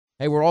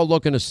Hey, we're all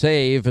looking to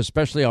save,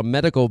 especially on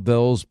medical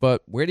bills,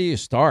 but where do you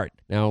start?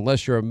 Now,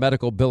 unless you're a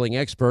medical billing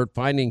expert,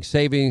 finding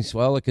savings,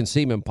 well, it can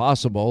seem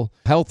impossible.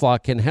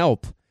 HealthLock can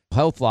help.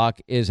 HealthLock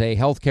is a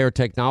healthcare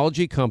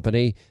technology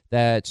company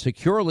that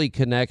securely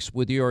connects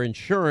with your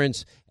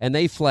insurance, and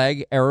they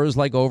flag errors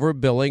like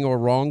overbilling or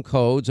wrong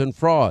codes and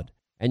fraud.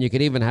 And you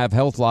can even have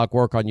HealthLock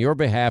work on your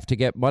behalf to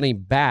get money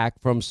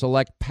back from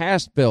select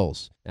past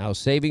bills. Now,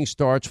 saving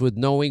starts with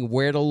knowing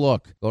where to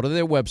look. Go to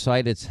their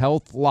website. It's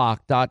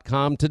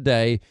healthlock.com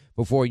today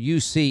before you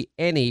see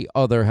any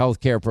other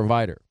healthcare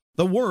provider.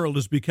 The world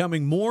is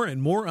becoming more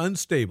and more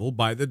unstable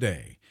by the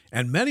day,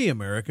 and many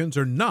Americans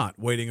are not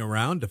waiting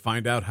around to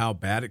find out how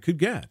bad it could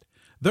get.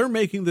 They're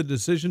making the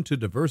decision to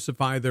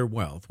diversify their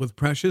wealth with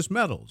precious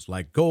metals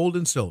like gold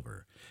and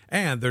silver.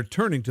 And they're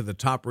turning to the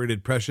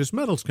top-rated precious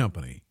metals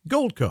company,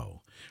 Goldco.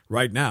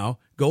 Right now,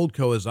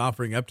 Goldco is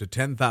offering up to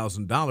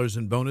 $10,000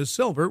 in bonus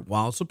silver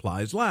while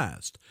supplies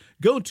last.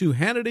 Go to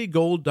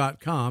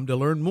HannityGold.com to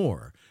learn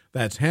more.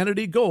 That's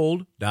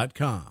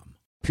HannityGold.com.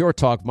 Pure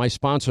Talk, my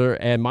sponsor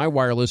and my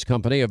wireless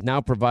company, of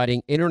now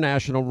providing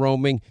international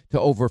roaming to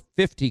over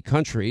 50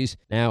 countries.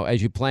 Now,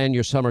 as you plan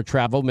your summer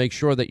travel, make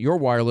sure that your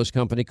wireless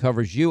company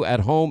covers you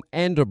at home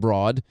and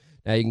abroad.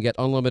 Now, you can get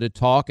unlimited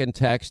talk and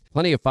text,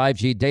 plenty of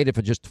 5G data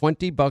for just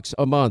 $20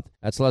 a month.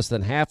 That's less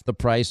than half the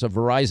price of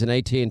Verizon,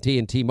 AT&T,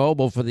 and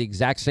T-Mobile for the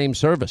exact same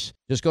service.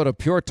 Just go to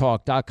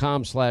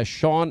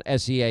puretalk.com/Sean,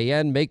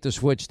 S-E-A-N. Make the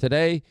switch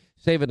today.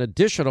 Save an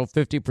additional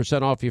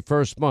 50% off your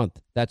first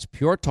month. That's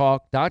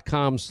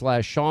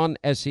puretalk.com/Sean,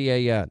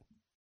 S-E-A-N.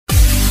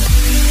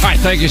 All right,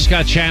 thank you,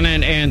 Scott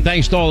Shannon, and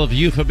thanks to all of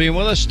you for being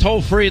with us.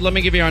 Toll free, let me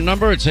give you our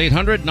number. It's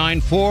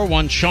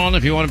 800-941-SEAN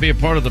if you want to be a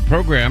part of the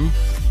program.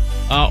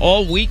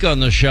 All week on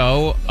the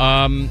show,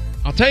 I'll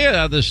tell you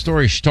how this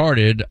story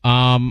started.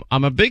 I'm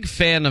a big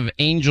fan of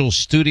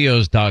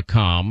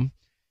angelstudios.com,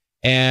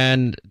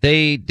 and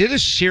they did a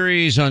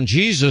series on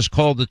Jesus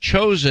called The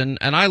Chosen,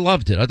 and I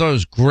loved it. I thought it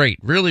was great.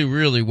 Really,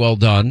 really well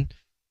done.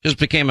 Just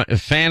became a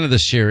fan of the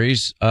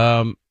series.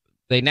 They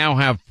now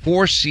have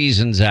 4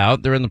 seasons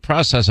out. They're in the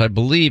process, I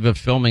believe, of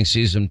filming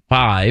season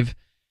 5.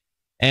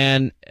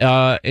 And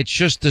it's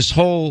just this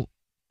whole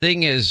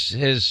thing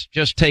has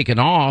just taken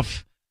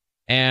off.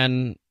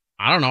 And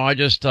I don't know. I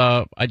just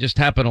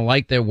happen to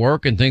like their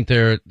work and think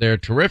they're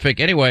terrific.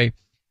 Anyway,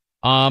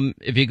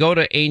 if you go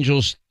to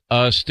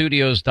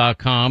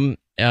angelstudios.com,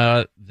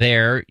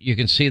 there you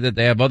can see that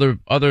they have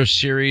other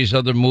series,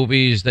 other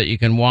movies that you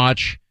can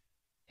watch,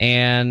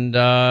 and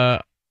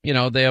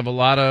they have a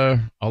lot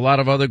of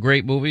other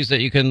great movies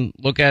that you can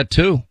look at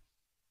too.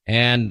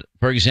 And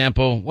for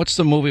example, what's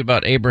the movie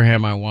about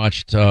Abraham I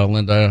watched,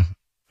 Linda?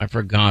 I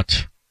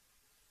forgot.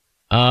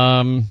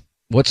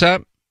 What's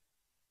that?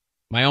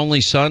 My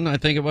Only Son, I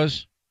think it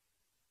was.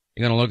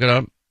 You're going to look it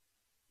up?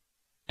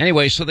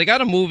 Anyway, so they got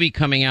a movie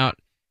coming out,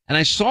 and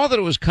I saw that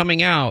it was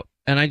coming out,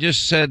 and I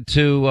just said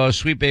to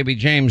sweet baby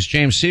James,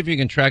 see if you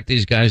can track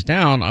these guys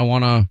down. I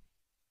want to...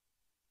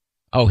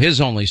 Oh,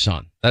 His Only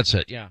Son. That's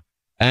it, yeah.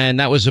 And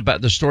that was about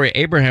the story of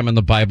Abraham in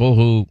the Bible,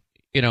 who,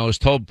 is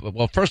told...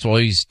 Well, first of all,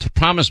 he's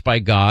promised by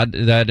God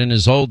that in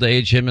his old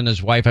age, him and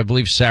his wife, I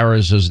believe Sarah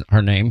is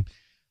her name,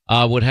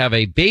 would have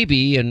a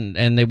baby,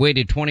 and they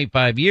waited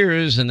 25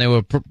 years, and they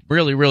were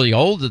really, really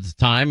old at the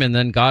time, and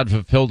then God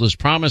fulfilled his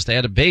promise. They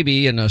had a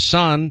baby and a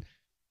son,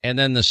 and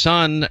then the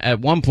son, at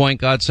one point,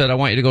 God said, I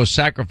want you to go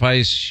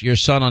sacrifice your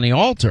son on the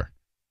altar.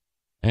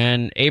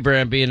 And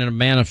Abraham, being a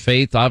man of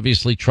faith,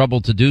 obviously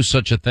troubled to do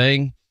such a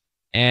thing,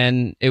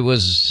 and it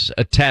was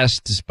a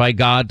test by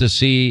God to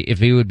see if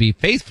he would be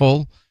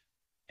faithful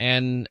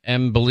and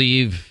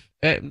believe.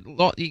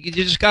 You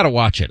just got to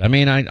watch it. I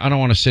mean, I don't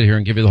want to sit here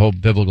and give you the whole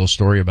biblical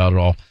story about it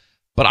all,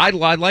 but I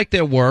like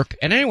their work.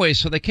 And anyway,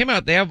 so they came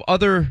out. They have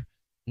other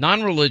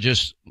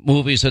non-religious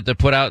movies that they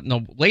put out. And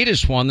the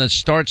latest one that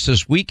starts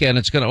this weekend,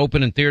 it's going to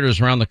open in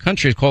theaters around the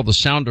country. It's called The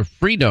Sound of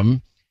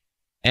Freedom.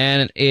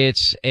 And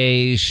it's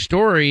a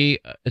story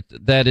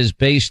that is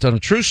based on a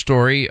true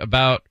story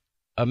about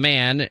a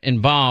man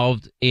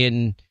involved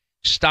in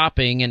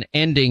stopping and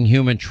ending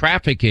human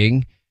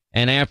trafficking.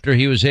 And after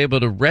he was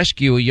able to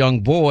rescue a young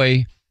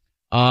boy,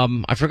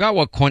 I forgot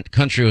what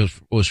country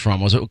was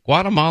from. Was it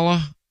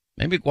Guatemala?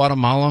 Maybe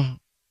Guatemala?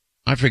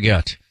 I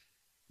forget.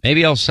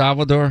 Maybe El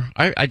Salvador?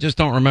 I just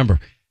don't remember.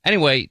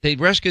 Anyway, they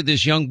rescued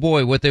this young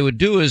boy. What they would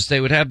do is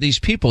they would have these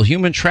people.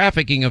 Human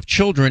trafficking of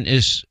children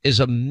is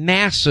a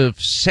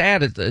massive,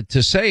 sad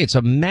to say, it's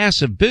a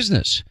massive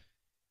business.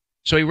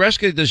 So he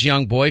rescued this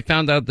young boy,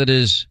 found out that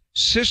his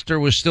sister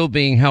was still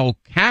being held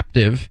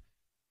captive,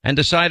 and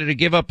decided to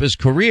give up his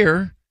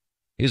career.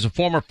 He's a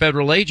former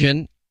federal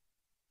agent,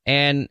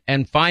 and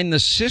find the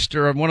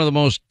sister on one of the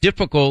most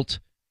difficult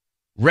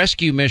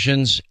rescue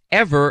missions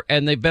ever,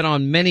 and they've been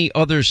on many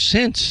others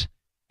since,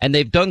 and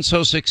they've done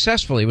so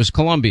successfully. It was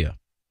Colombia.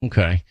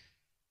 Okay.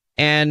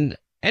 And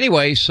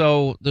anyway,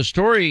 so the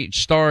story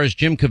stars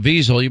Jim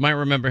Caviezel. You might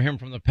remember him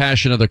from The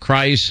Passion of the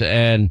Christ,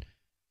 and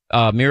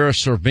Mira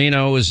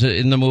Sorvino is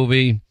in the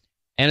movie.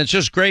 And it's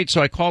just great.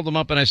 So I called them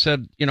up and I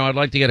said, I'd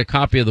like to get a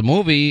copy of the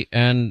movie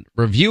and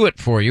review it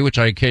for you, which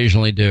I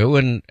occasionally do.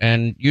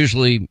 And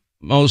usually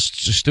most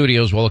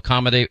studios will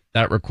accommodate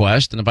that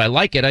request. And if I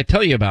like it, I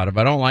tell you about it. If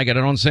I don't like it,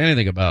 I don't say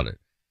anything about it.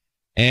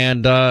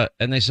 And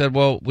they said,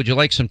 well, would you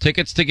like some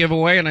tickets to give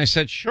away? And I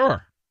said,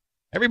 sure.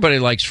 Everybody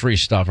likes free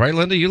stuff, right,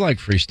 Linda? You like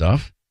free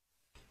stuff.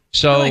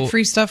 So I like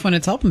free stuff when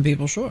it's helping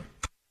people, sure.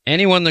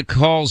 Anyone that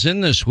calls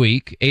in this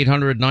week,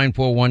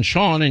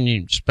 800-941-SEAN,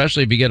 and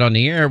especially if you get on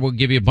the air, we'll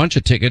give you a bunch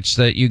of tickets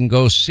that you can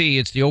go see.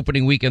 It's the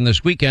opening weekend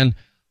this weekend.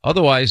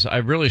 Otherwise, I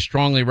really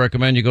strongly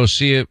recommend you go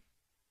see it.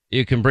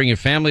 You can bring your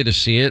family to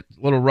see it.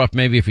 A little rough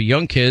maybe for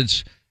young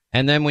kids.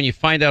 And then when you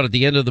find out at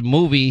the end of the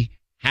movie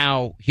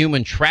how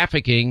human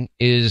trafficking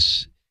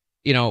is,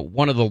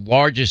 one of the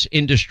largest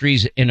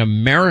industries in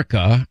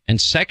America, and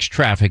sex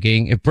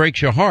trafficking, it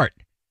breaks your heart.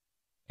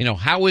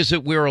 How is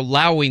it we're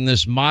allowing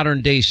this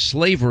modern day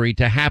slavery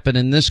to happen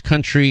in this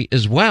country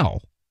as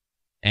well?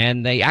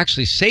 And they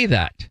actually say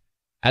that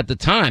at the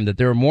time, that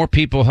there are more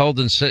people held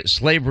in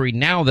slavery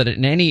now than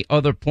at any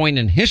other point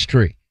in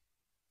history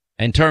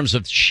in terms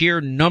of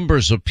sheer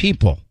numbers of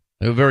people.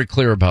 They were very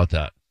clear about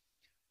that.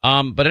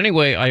 But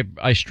anyway,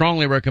 I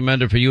strongly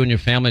recommend it for you and your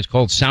family. It's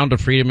called Sound of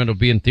Freedom. It'll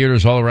be in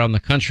theaters all around the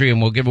country,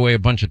 and we'll give away a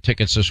bunch of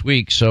tickets this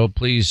week. So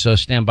please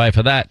stand by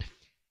for that.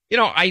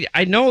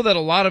 I know that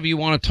a lot of you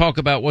want to talk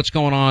about what's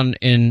going on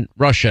in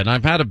Russia, and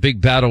I've had a big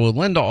battle with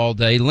Linda all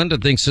day. Linda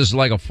thinks this is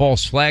like a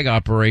false flag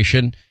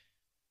operation,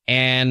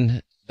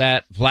 and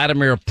that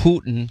Vladimir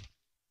Putin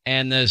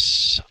and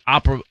this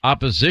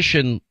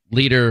opposition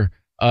leader,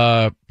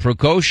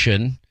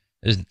 Prigozhin,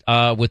 is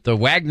with the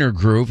Wagner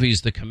Group.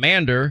 He's the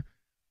commander,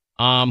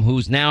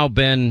 who's now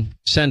been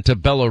sent to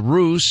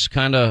Belarus,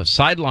 kind of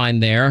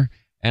sidelined there,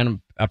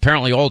 and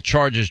apparently all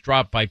charges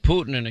dropped by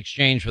Putin in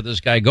exchange for this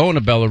guy going to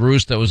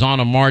Belarus that was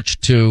on a march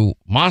to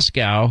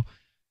Moscow.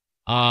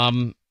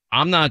 I'm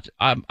not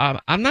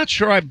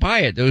sure I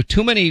buy it.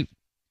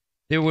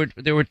 There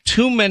were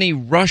too many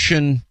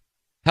Russian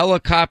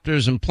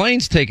helicopters and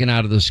planes taken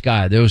out of the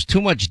sky. There was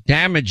too much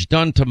damage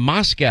done to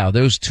Moscow.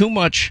 There was too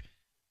much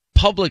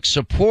public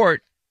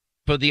support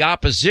for the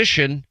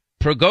opposition,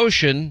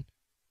 Prigozhin,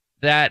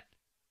 that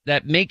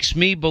makes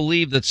me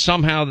believe that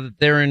somehow that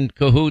they're in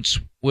cahoots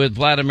with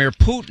Vladimir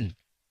Putin.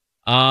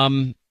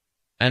 And,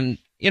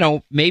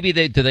 maybe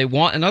do they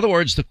want, in other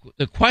words,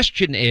 the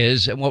question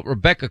is, and what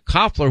Rebecca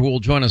Koffler, who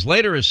will join us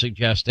later, is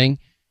suggesting,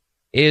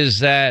 is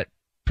that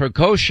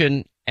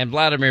Prigozhin and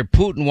Vladimir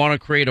Putin want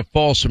to create a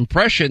false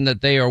impression that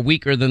they are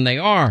weaker than they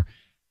are.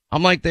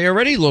 I'm like, they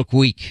already look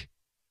weak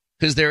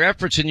because their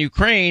efforts in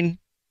Ukraine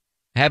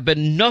have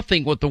been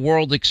nothing what the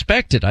world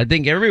expected. I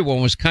think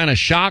everyone was kind of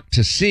shocked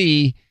to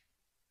see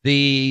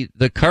the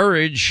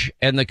courage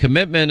and the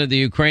commitment of the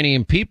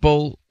Ukrainian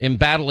people in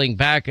battling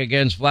back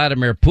against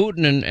Vladimir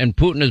Putin, and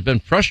Putin has been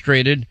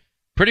frustrated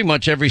pretty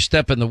much every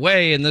step in the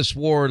way, and this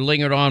war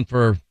lingered on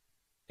for,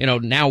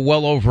 now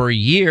well over a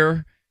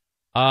year.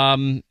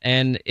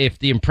 And if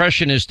the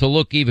impression is to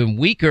look even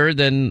weaker,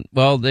 then,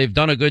 well, they've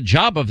done a good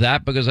job of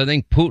that, because I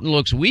think Putin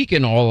looks weak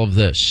in all of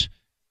this.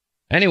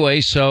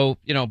 Anyway, so,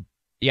 you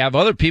have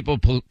other people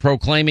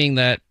proclaiming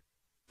that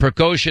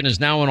Prigozhin is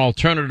now an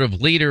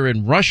alternative leader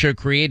in Russia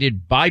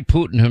created by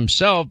Putin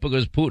himself,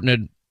 because Putin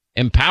had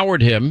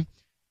empowered him.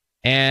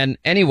 And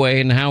anyway,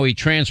 and how he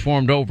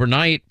transformed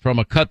overnight from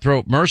a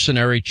cutthroat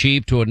mercenary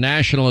chief to a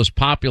nationalist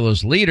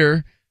populist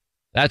leader.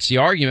 That's the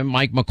argument.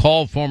 Mike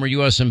McCall, former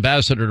U.S.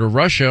 ambassador to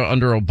Russia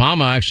under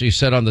Obama, actually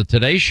said on the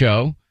Today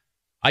Show,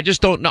 I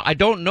just don't know. I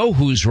don't know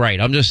who's right.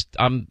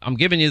 I'm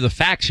giving you the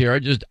facts here.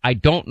 I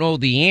don't know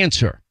the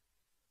answer.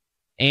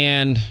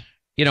 And,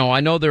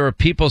 I know there are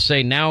people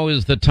saying now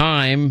is the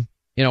time.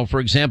 For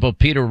example,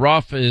 Peter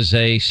Ruff is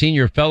a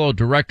senior fellow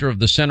director of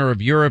the Center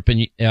of Europe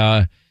and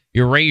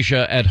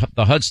Eurasia at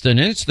the Hudson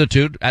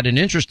Institute, had an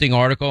interesting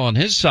article on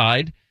his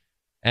side,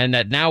 and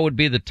that now would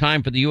be the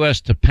time for the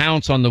U.S. to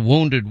pounce on the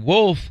wounded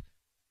wolf.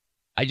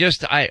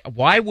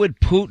 Why would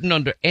Putin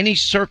under any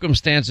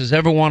circumstances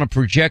ever want to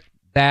project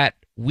that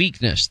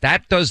weakness?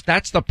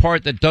 That's the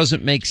part that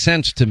doesn't make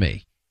sense to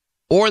me.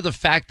 Or the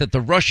fact that the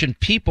Russian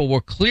people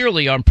were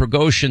clearly on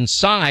Prigozhin's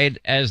side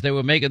as they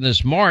were making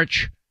this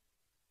march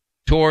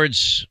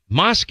towards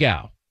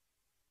Moscow.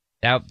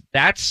 Now,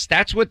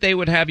 that's what they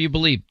would have you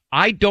believe.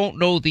 I don't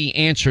know the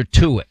answer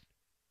to it.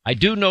 I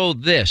do know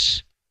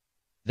this,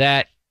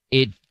 that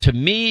to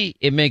me,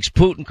 it makes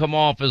Putin come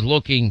off as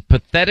looking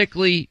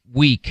pathetically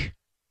weak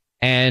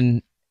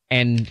and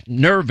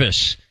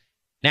nervous.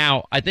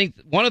 Now, I think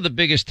one of the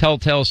biggest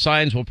telltale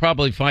signs we'll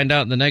probably find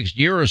out in the next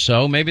year or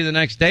so, maybe the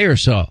next day or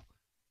so.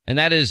 And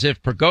that is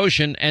if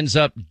Prigozhin ends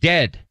up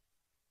dead,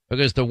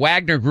 because the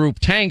Wagner Group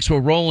tanks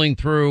were rolling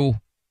through,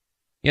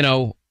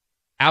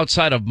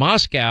 outside of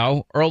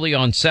Moscow early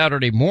on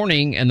Saturday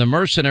morning, and the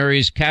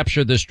mercenaries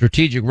captured the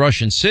strategic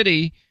Russian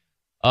city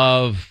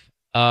of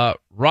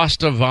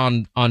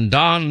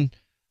Rostov-on-Don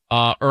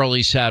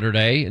early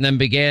Saturday, and then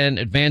began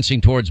advancing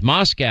towards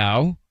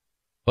Moscow,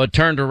 but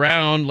turned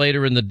around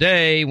later in the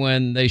day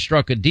when they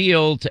struck a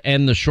deal to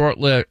end the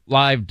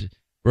short-lived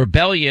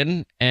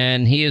rebellion,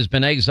 and he has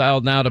been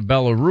exiled now to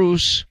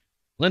Belarus.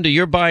 Linda,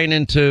 you're buying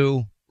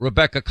into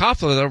Rebecca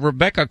Koffler.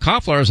 Rebecca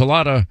Koffler has a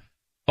lot of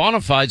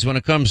bona fides when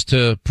it comes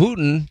to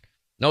Putin,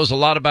 knows a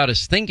lot about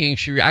his thinking.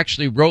 She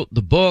actually wrote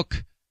the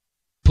book,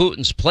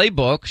 Putin's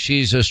Playbook.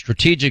 She's a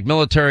strategic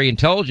military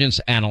intelligence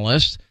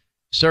analyst,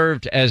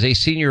 served as a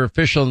senior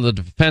official in the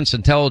Defense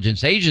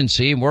Intelligence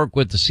Agency, and worked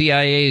with the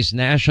CIA's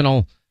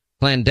National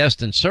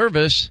Clandestine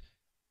Service.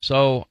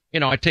 So,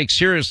 I take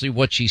seriously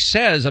what she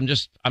says. I'm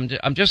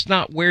just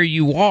not where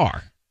you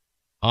are.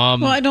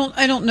 Well, I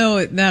don't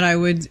know that I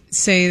would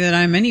say that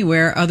I'm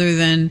anywhere other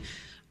than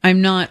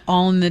I'm not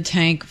all in the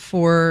tank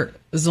for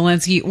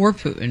Zelensky or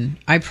Putin.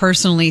 I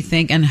personally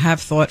think and have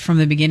thought from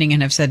the beginning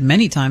and have said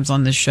many times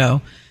on this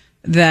show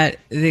that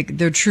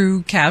the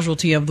true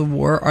casualty of the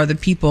war are the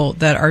people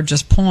that are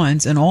just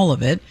pawns in all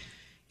of it.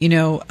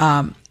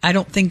 I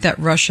don't think that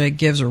Russia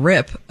gives a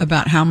rip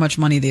about how much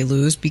money they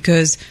lose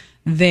because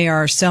they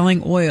are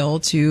selling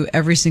oil to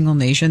every single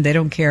nation. They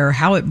don't care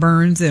how it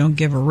burns. They don't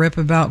give a rip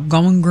about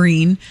going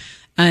green.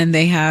 And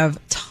they have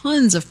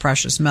tons of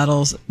precious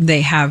metals.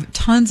 They have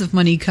tons of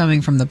money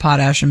coming from the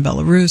potash in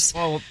Belarus.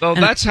 Well,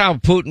 that's how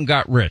Putin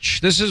got rich.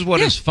 This is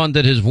what has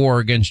funded his war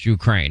against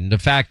Ukraine. The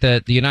fact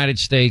that the United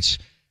States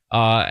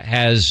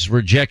has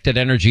rejected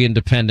energy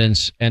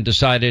independence and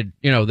decided,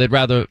 they'd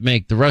rather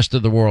make the rest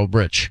of the world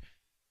rich.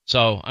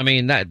 So,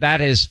 that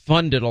has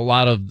funded a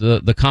lot of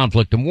the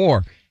conflict and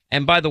war.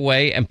 And by the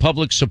way, and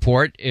public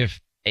support, if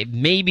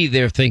maybe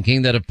they're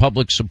thinking that if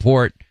public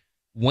support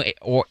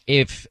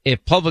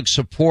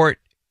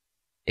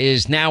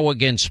is now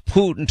against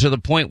Putin to the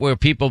point where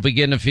people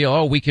begin to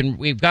feel,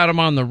 we've got him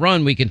on the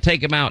run, we can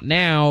take him out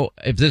now.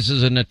 If this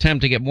is an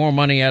attempt to get more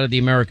money out of the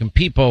American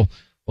people,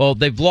 well,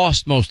 they've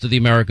lost most of the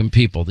American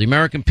people. The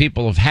American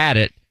people have had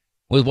it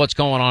with what's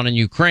going on in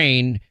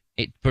Ukraine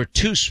for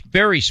two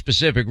very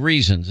specific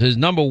reasons.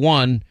 Number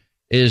one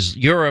is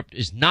Europe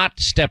is not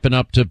stepping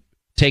up to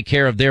take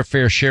care of their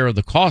fair share of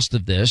the cost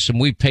of this, and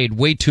we've paid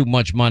way too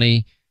much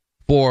money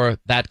for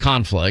that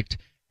conflict.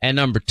 And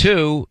number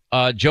two,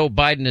 Joe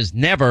Biden has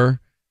never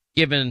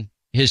given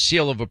his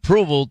seal of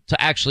approval to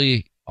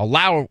actually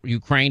allow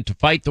Ukraine to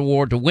fight the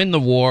war, to win the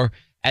war,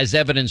 as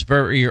evidenced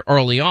very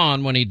early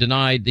on when he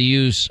denied the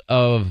use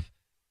of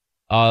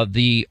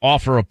the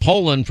offer of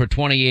Poland for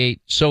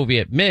 28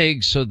 Soviet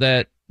MiGs so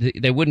that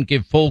they wouldn't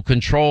give full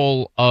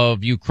control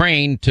of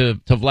Ukraine to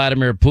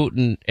Vladimir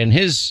Putin and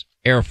his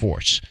Air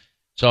Force.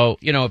 So,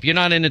 if you're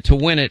not in it to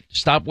win it,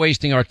 stop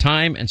wasting our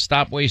time and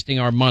stop wasting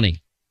our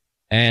money.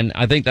 And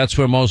I think that's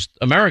where most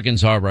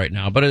Americans are right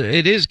now. But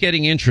it is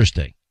getting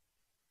interesting.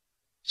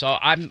 So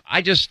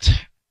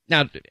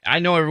now, I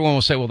know everyone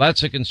will say, well,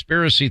 that's a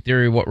conspiracy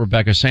theory, what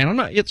Rebecca's saying. I'm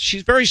not.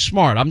 She's very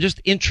smart. I'm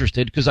just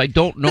interested because I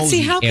don't know the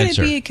answer. How can it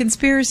be a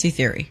conspiracy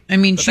theory?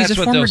 She's a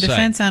former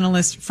defense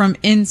analyst from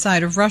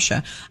inside of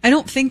Russia. I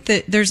don't think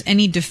that there's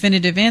any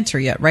definitive answer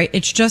yet, right?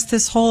 It's just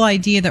this whole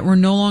idea that we're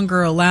no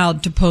longer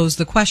allowed to pose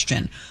the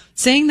question.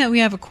 Saying that we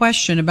have a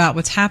question about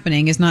what's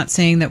happening is not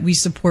saying that we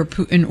support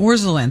Putin or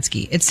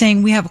Zelensky. It's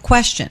saying we have a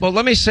question. Well,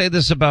 let me say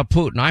this about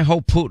Putin. I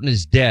hope Putin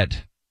is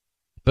dead,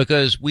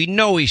 because we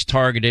know he's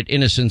targeted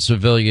innocent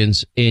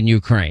civilians in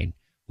Ukraine.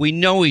 We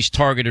know he's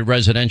targeted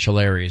residential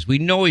areas. We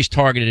know he's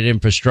targeted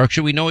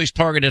infrastructure. We know he's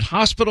targeted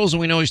hospitals, and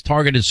we know he's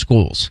targeted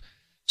schools.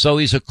 So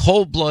he's a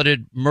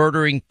cold-blooded,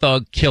 murdering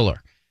thug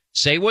killer.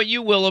 Say what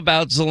you will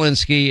about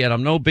Zelensky, and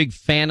I'm no big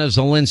fan of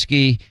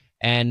Zelensky,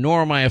 and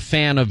nor am I a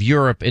fan of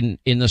Europe in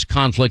this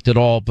conflict at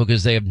all,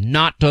 because they have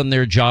not done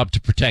their job to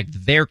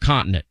protect their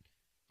continent.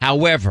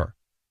 However,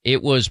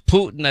 it was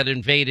Putin that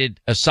invaded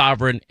a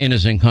sovereign,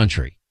 innocent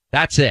country.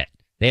 That's it.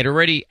 They had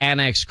already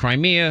annexed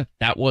Crimea.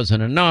 That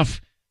wasn't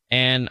enough.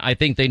 And I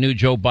think they knew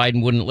Joe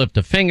Biden wouldn't lift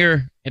a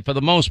finger. And for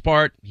the most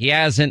part, he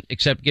hasn't,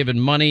 except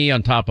given money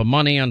on top of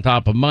money on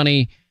top of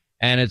money.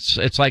 And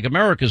it's like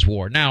America's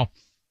war. Now,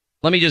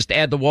 let me just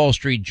add the Wall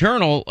Street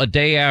Journal, a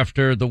day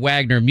after the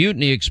Wagner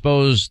mutiny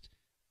exposed,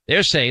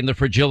 they're saying, the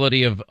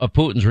fragility of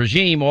Putin's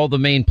regime. All the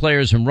main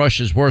players in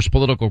Russia's worst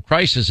political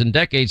crisis in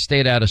decades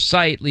stayed out of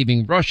sight,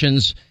 leaving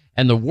Russians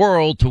and the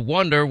world to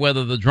wonder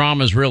whether the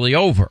drama's really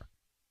over.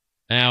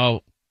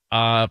 Now,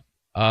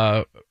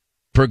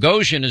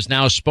 Prigozhin has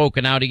now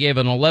spoken out. He gave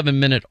an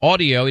 11-minute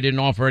audio. He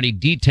didn't offer any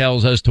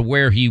details as to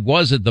where he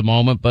was at the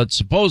moment, but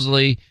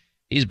supposedly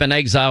he's been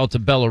exiled to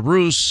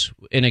Belarus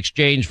in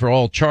exchange for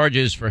all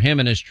charges for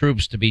him and his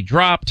troops to be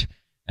dropped.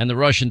 And the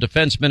Russian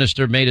defense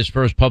minister made his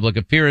first public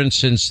appearance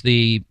since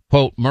the,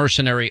 quote,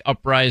 mercenary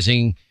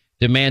uprising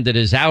demanded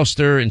his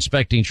ouster,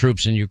 inspecting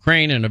troops in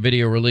Ukraine, in a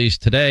video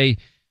released today.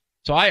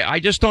 So I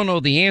just don't know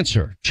the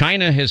answer.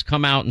 China has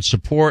come out in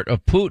support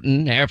of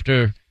Putin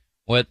after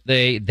what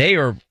they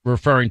are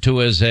referring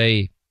to as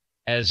a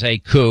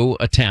coup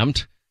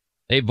attempt.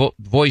 They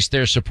voiced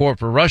their support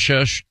for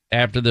Russia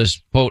after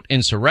this, quote,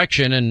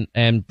 insurrection,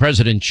 and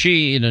President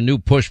Xi, in a new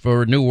push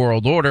for a new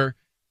world order,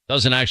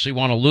 doesn't actually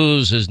want to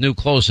lose his new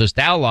closest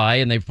ally,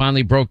 and they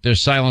finally broke their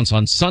silence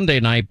on Sunday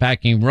night,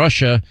 backing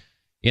Russia,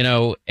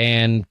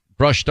 and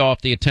brushed off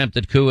the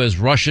attempted coup as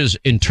Russia's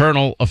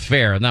internal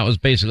affair. And that was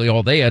basically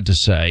all they had to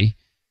say.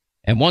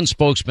 And one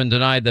spokesman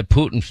denied that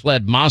Putin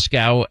fled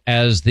Moscow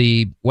as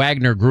the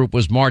Wagner group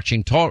was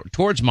marching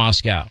towards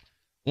Moscow.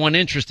 One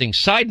interesting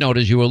side note,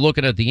 as you were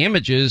looking at the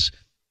images,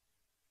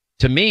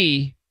 to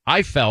me,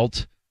 I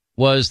felt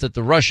was that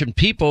the Russian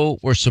people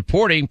were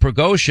supporting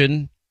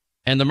Prigozhin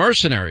and the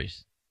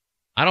mercenaries.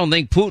 I don't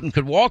think Putin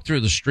could walk through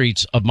the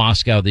streets of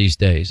Moscow these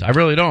days. I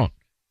really don't.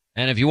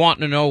 And if you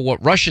want to know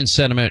what Russian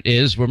sentiment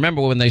is,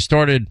 remember when they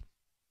started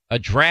a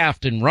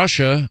draft in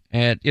Russia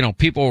and,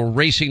 people were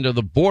racing to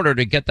the border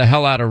to get the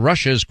hell out of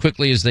Russia as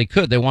quickly as they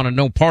could. They wanted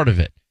no part of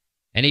it.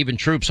 And even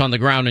troops on the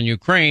ground in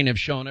Ukraine have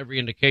shown every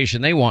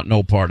indication they want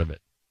no part of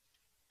it.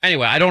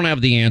 Anyway, I don't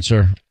have the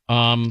answer.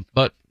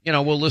 But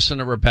we'll listen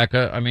to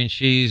Rebecca. I mean,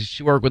 she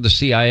worked with the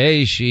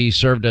CIA. She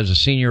served as a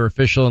senior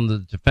official in the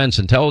Defense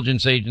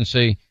Intelligence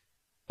Agency.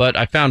 But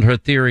I found her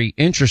theory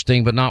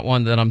interesting, but not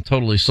one that I'm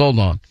totally sold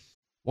on.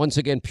 Once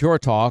again, Pure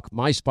Talk,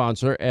 my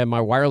sponsor and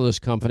my wireless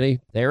company,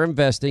 they're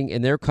investing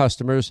in their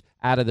customers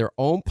out of their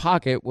own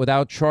pocket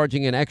without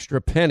charging an extra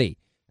penny.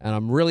 And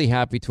I'm really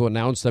happy to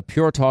announce that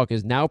Pure Talk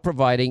is now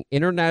providing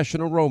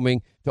international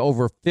roaming to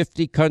over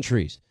 50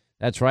 countries.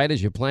 That's right.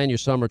 As you plan your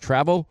summer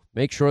travel,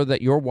 make sure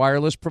that your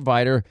wireless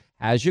provider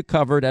has you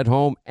covered at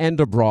home and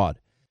abroad.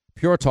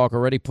 Pure Talk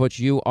already puts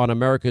you on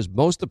America's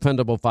most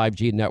dependable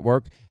 5G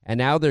network, and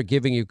now they're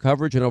giving you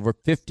coverage in over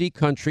 50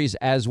 countries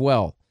as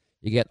well.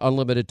 You get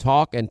unlimited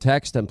talk and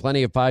text and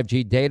plenty of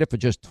 5G data for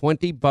just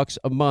 $20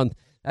 a month.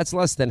 That's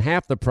less than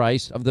half the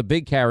price of the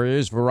big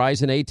carriers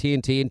Verizon,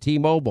 AT&T, and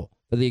T-Mobile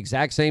for the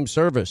exact same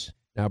service.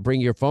 Now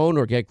bring your phone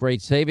or get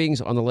great savings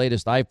on the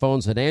latest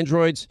iPhones and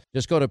Androids.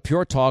 Just go to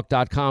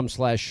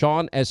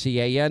puretalk.com/Sean,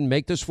 S-E-A-N.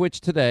 Make the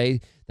switch today.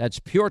 That's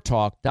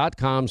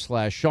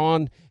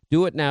puretalk.com/Sean.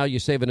 Do it now. You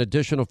save an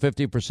additional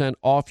 50%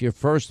 off your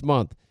first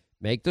month.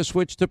 Make the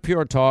switch to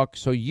Pure Talk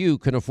so you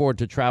can afford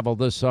to travel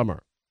this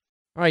summer.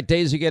 All right,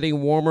 days are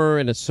getting warmer,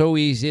 and it's so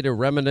easy to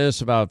reminisce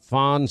about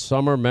fond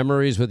summer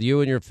memories with you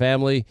and your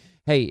family.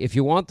 Hey, if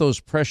you want those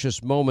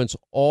precious moments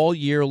all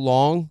year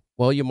long,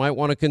 well, you might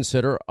want to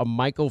consider a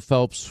Michael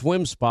Phelps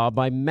swim spa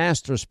by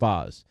Master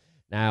Spas.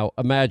 Now,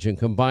 imagine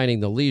combining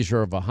the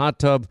leisure of a hot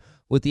tub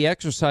with the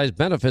exercise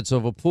benefits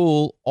of a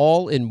pool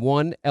all in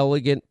one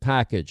elegant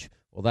package.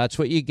 Well, that's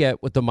what you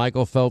get with the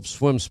Michael Phelps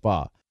swim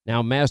spa.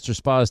 Now, Master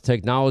Spa's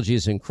technology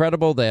is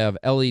incredible. They have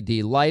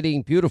LED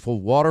lighting,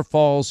 beautiful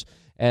waterfalls,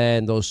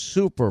 and those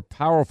super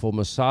powerful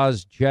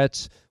massage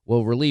jets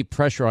will relieve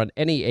pressure on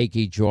any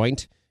achy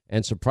joint.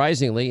 And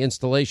surprisingly,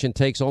 installation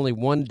takes only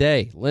 1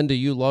 day. Linda,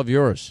 you love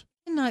yours.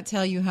 I cannot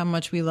tell you how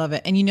much we love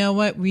it. And you know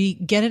what? We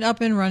get it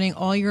up and running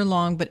all year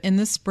long, but in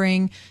the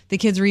spring, the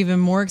kids are even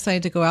more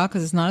excited to go out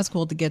because it's not as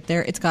cold to get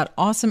there. It's got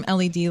awesome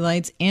LED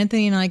lights.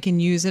 Anthony and I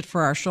can use it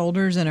for our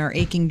shoulders and our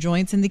aching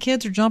joints, and the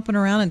kids are jumping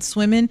around and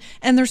swimming,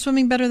 and they're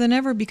swimming better than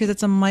ever because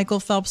it's a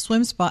Michael Phelps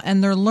swim spa,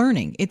 and they're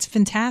learning. It's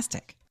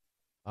fantastic.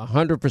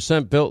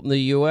 100% built in the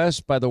U.S.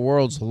 by the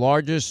world's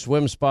largest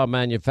swim spa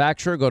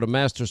manufacturer. Go to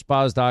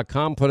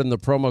masterspas.com, put in the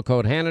promo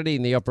code Hannity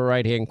in the upper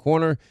right-hand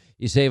corner.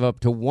 You save up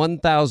to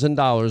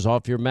 $1,000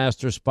 off your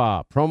Master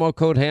Spa. Promo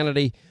code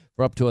Hannity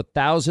for up to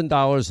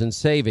 $1,000 in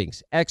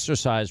savings.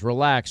 Exercise,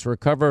 relax,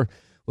 recover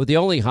with the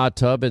only hot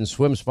tub and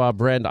swim spa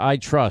brand I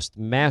trust,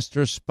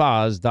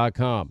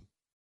 masterspas.com.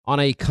 On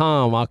a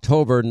calm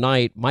October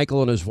night,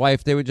 Michael and his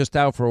wife, they were just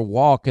out for a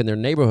walk in their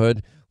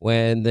neighborhood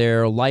when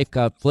their life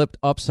got flipped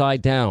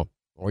upside down,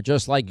 or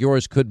just like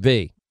yours could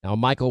be. Now,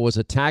 Michael was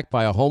attacked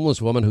by a homeless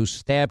woman who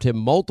stabbed him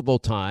multiple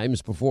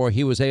times before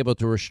he was able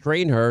to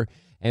restrain her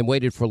and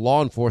waited for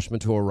law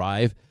enforcement to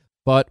arrive.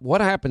 But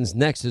what happens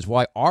next is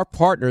why our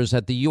partners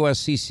at the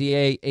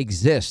USCCA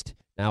exist.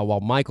 Now, while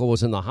Michael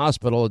was in the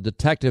hospital, a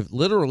detective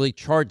literally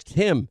charged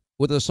him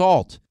with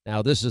assault.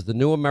 Now, this is the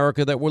new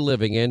America that we're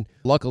living in.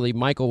 Luckily,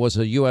 Michael was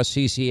a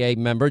USCCA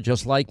member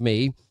just like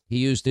me. He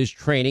used his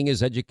training,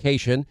 his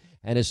education,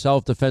 and his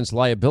self-defense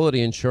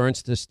liability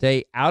insurance to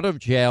stay out of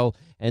jail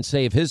and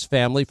save his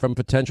family from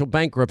potential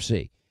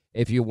bankruptcy.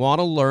 If you want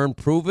to learn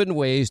proven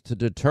ways to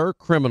deter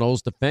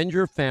criminals, defend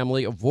your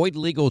family, avoid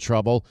legal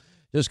trouble,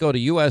 just go to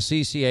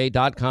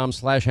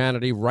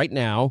uscca.com/Hannity right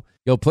now.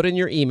 You'll put in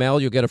your email.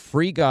 You'll get a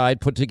free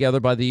guide put together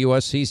by the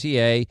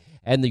USCCA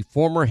and the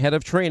former head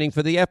of training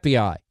for the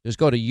FBI. Just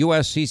go to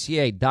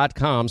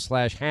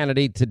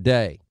uscca.com/Hannity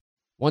today.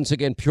 Once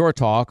again, Pure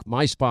Talk,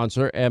 my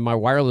sponsor and my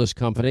wireless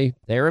company,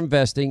 they're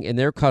investing in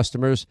their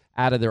customers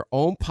out of their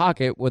own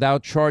pocket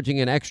without charging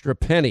an extra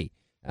penny.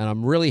 And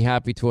I'm really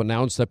happy to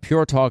announce that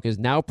Pure Talk is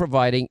now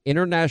providing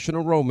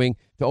international roaming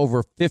to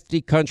over 50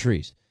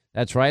 countries.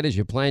 That's right. As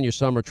you plan your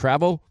summer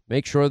travel,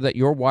 make sure that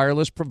your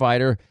wireless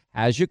provider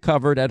has you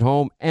covered at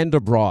home and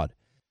abroad.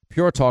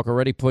 Pure Talk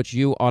already puts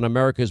you on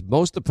America's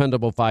most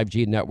dependable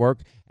 5G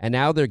network, and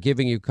now they're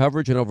giving you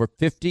coverage in over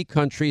 50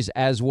 countries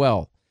as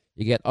well.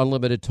 You get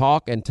unlimited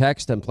talk and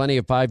text and plenty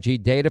of 5G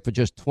data for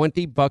just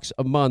 $20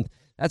 a month.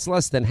 That's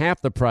less than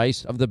half the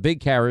price of the big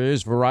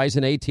carriers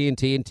Verizon,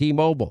 AT&T, and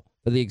T-Mobile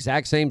for the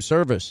exact same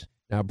service.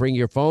 Now bring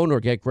your phone or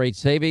get great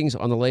savings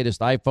on the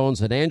latest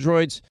iPhones and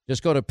Androids.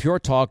 Just go to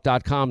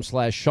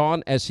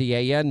puretalk.com/Sean,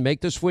 S-E-A-N. Make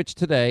the switch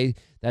today.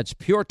 That's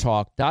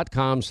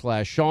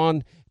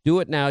puretalk.com/Sean. Do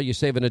it now. You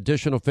save an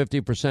additional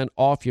 50%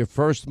 off your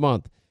first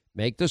month.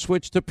 Make the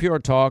switch to Pure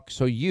Talk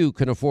so you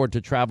can afford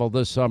to travel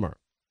this summer.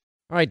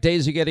 All right,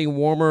 days are getting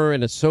warmer,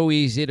 and it's so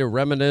easy to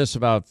reminisce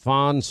about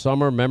fond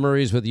summer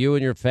memories with you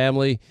and your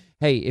family.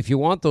 Hey, if you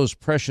want those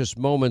precious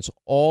moments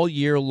all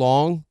year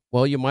long,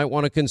 well, you might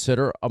want to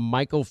consider a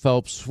Michael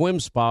Phelps swim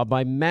spa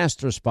by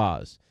Master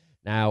Spas.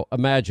 Now,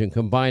 imagine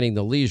combining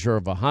the leisure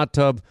of a hot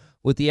tub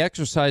with the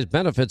exercise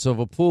benefits of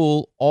a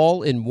pool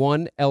all in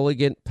one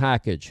elegant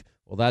package.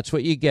 Well, that's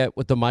what you get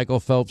with the Michael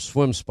Phelps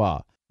Swim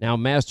Spa. Now,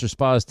 Master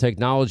Spa's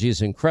technology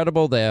is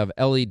incredible. They have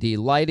LED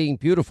lighting,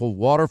 beautiful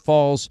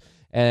waterfalls,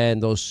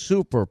 and those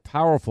super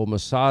powerful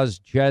massage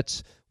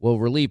jets will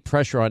relieve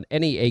pressure on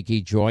any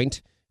achy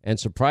joint. And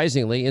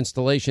surprisingly,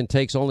 installation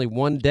takes only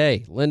 1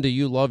 day. Linda,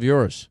 you love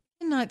yours.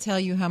 I cannot tell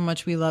you how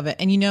much we love it.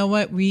 And you know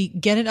what? We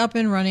get it up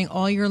and running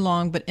all year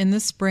long, but in the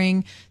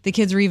spring, the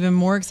kids are even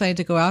more excited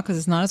to go out because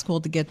it's not as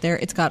cold to get there.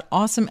 It's got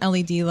awesome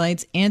LED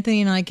lights.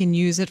 Anthony and I can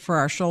use it for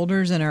our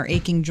shoulders and our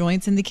aching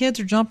joints, and the kids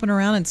are jumping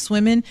around and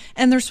swimming,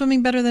 and they're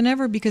swimming better than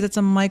ever because it's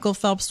a Michael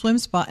Phelps swim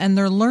spa, and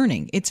they're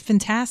learning. It's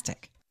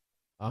fantastic.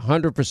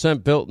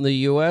 100% built in the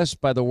U.S.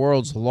 by the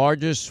world's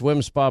largest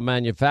swim spa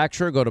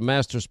manufacturer. Go to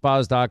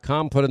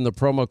masterspas.com, put in the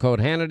promo code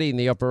Hannity in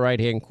the upper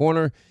right-hand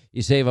corner.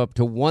 You save up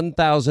to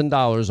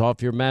 $1,000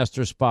 off your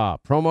Master Spa.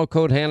 Promo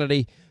code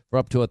Hannity for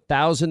up to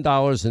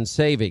 $1,000 in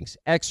savings.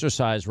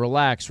 Exercise,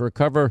 relax,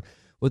 recover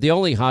with the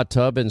only hot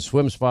tub and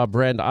swim spa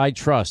brand I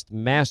trust,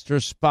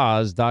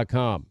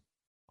 masterspas.com.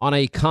 On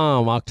a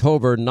calm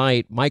October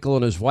night, Michael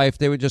and his wife,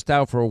 they were just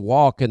out for a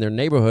walk in their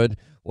neighborhood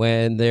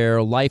when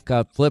their life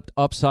got flipped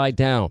upside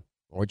down,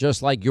 or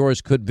just like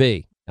yours could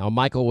be. Now,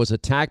 Michael was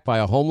attacked by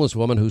a homeless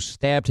woman who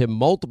stabbed him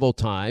multiple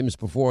times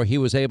before he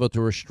was able to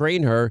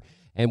restrain her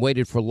and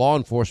waited for law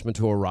enforcement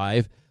to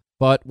arrive.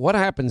 But what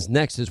happens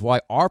next is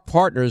why our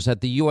partners at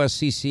the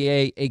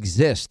USCCA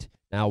exist.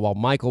 Now, while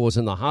Michael was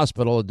in the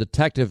hospital, a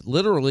detective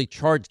literally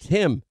charged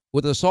him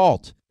with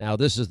assault. Now,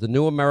 this is the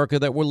new America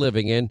that we're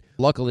living in.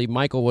 Luckily,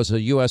 Michael was a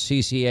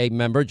USCCA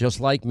member just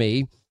like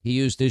me. He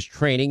used his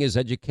training, his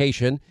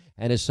education,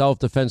 and his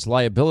self-defense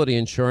liability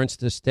insurance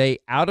to stay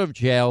out of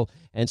jail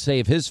and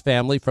save his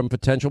family from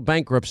potential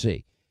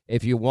bankruptcy.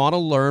 If you want to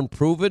learn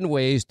proven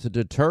ways to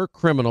deter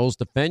criminals,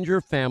 defend your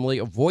family,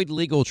 avoid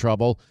legal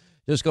trouble,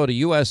 just go to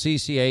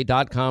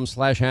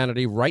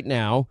uscca.com/Hannity right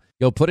now.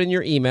 You'll put in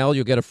your email.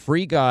 You'll get a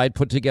free guide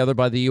put together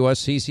by the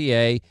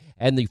USCCA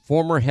and the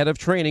former head of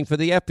training for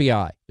the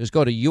FBI. Just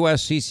go to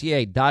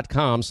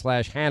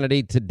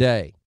uscca.com/Hannity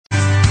today.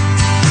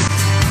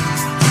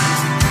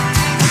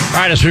 All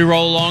right, as we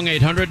roll along,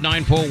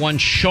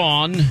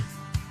 800-941-SEAN,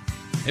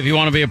 if you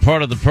want to be a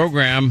part of the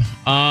program.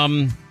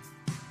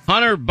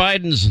 Hunter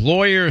Biden's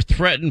lawyer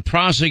threatened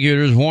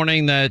prosecutors,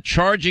 warning that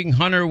charging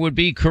Hunter would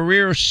be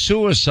career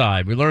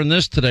suicide. We learned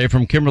this today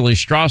from Kimberly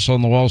Strassel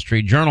in the Wall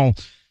Street Journal.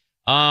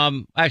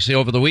 Actually,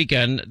 over the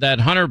weekend, that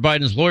Hunter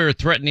Biden's lawyer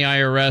threatened the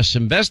IRS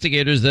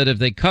investigators that if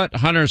they cut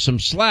Hunter some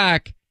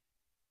slack,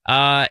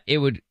 it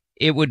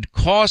would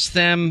cost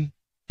them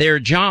their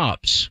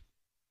jobs.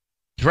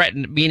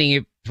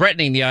 Threatening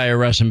the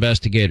IRS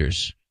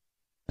investigators.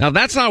 Now,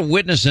 that's not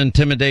witness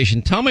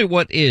intimidation. Tell me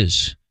what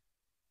is.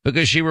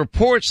 Because she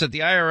reports that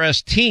the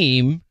IRS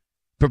team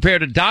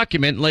prepared a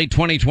document in late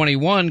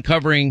 2021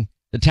 covering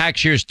the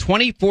tax years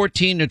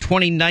 2014 to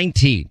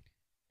 2019,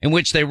 in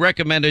which they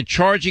recommended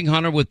charging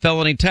Hunter with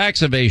felony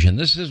tax evasion.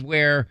 This is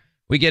where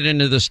we get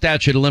into the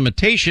statute of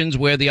limitations,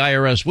 where the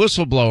IRS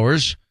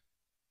whistleblowers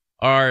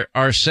are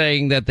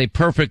saying that they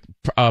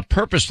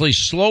purposely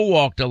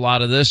slow-walked a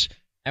lot of this,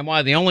 and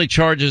why the only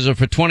charges are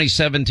for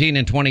 2017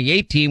 and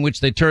 2018, which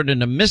they turned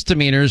into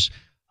misdemeanors,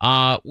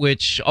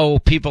 which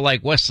people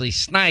like Wesley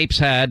Snipes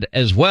had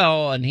as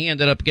well, and he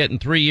ended up getting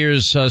 3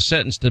 years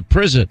sentenced to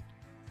prison.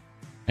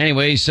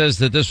 Anyway, he says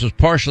that this was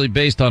partially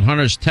based on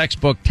Hunter's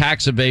textbook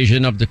tax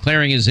evasion of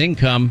declaring his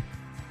income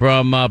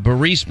from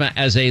Burisma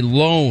as a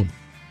loan.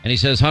 And he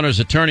says Hunter's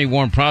attorney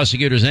warned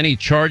prosecutors any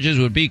charges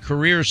would be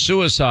career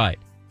suicide.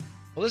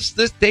 Well,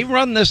 they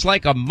run this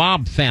like a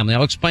mob family.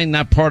 I'll explain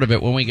that part of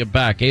it when we get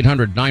back.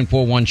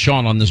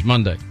 800-941-SEAN on this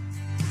Monday.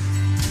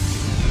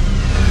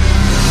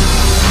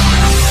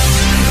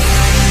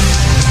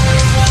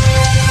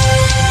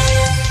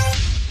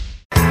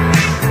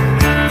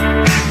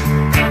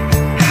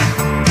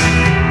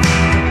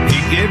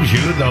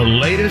 You the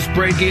latest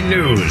breaking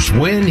news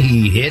when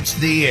he hits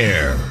the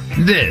air.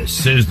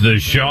 This is the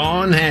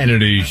Sean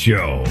Hannity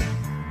Show.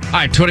 All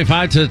right,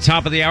 25 to the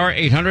top of the hour,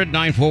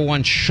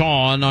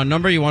 800-941-SEAN. Our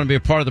number, you want to be a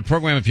part of the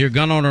program. If you're a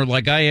gun owner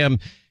like I am,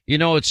 you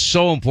know it's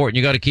so important.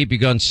 You got to keep your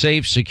gun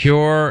safe,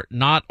 secure.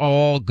 Not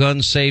all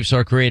gun safes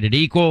are created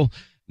equal.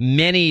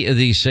 Many of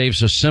these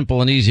safes are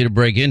simple and easy to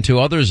break into.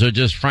 Others are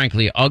just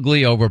frankly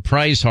ugly,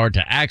 overpriced, hard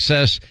to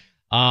access.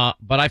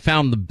 But I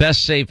found the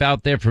best safe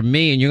out there for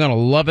me, and you're going to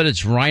love it.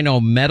 It's Rhino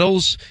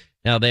Metals.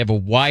 Now, they have a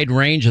wide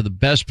range of the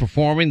best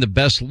performing, the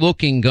best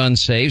looking gun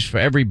safes for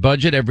every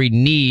budget, every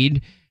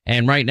need.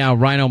 And right now,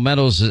 Rhino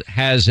Metals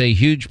has a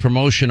huge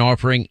promotion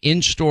offering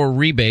in-store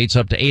rebates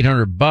up to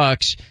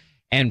 $800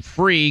 and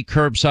free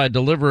curbside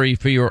delivery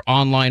for your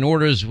online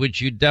orders,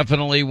 which you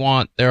definitely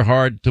want. They're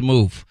hard to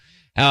move.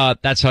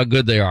 That's how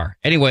good they are.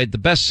 Anyway, the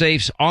best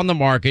safes on the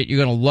market.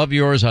 You're going to love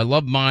yours. I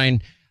love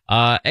mine.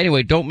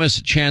 Anyway, don't miss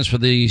a chance for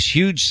these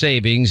huge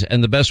savings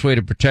and the best way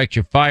to protect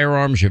your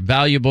firearms, your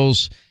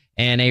valuables,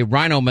 and a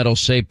Rhino Metal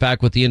safe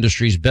back with the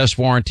industry's best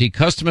warranty,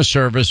 customer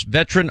service,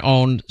 veteran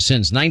owned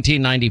since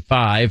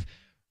 1995.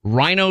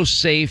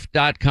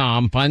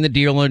 Rhinosafe.com. Find the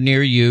dealer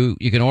near you.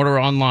 You can order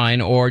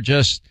online or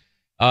just,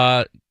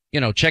 check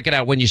it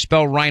out. When you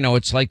spell rhino,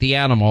 it's like the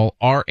animal,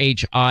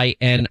 RHINOSAFE,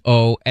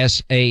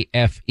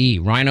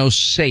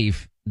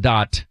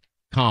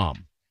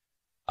 rhinosafe.com.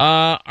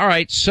 All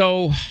right.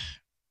 So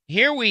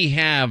here we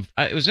have,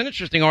 it was an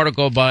interesting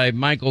article by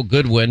Michael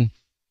Goodwin,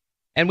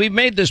 and we've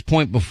made this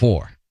point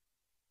before.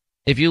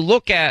 If you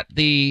look at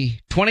the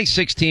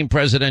 2016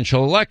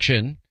 presidential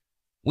election,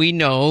 we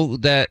know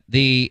that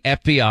the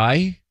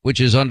FBI, which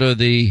is under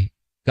the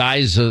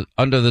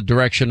under the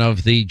direction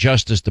of the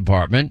Justice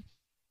Department,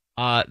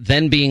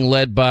 then being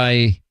led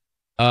by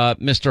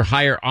Mr.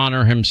 Higher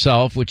Honor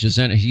himself, which is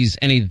he's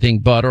anything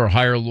but, or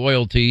higher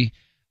loyalty,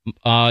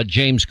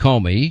 James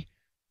Comey.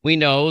 We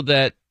know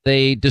that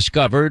they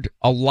discovered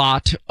a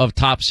lot of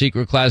top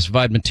secret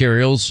classified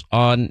materials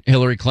on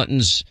Hillary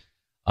Clinton's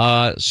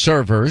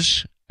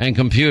servers and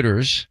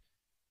computers,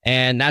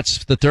 and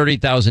that's the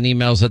 30,000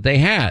 emails that they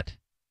had.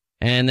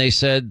 And they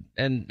said,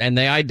 and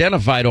they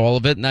identified all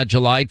of it in that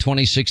July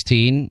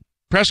 2016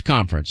 press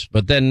conference.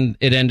 But then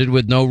it ended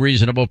with no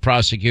reasonable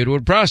prosecutor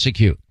would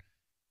prosecute.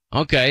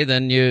 Okay,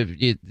 then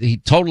he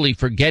totally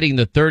forgetting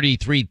the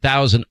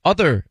 33,000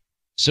 other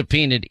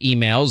subpoenaed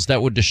emails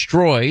that were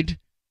destroyed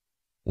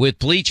with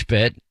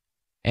BleachBit,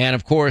 and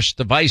of course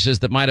devices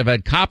that might have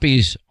had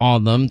copies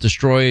on them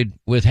destroyed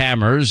with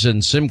hammers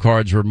and SIM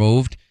cards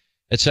removed,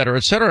 et cetera,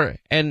 et cetera.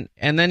 And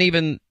then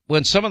even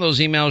when some of those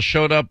emails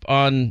showed up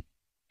on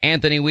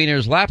Anthony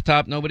Weiner's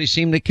laptop, nobody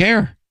seemed to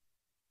care.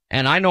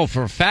 And I know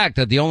for a fact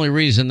that the only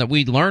reason that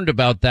we learned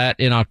about that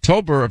in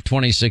October of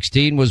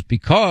 2016 was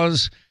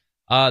because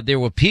there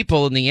were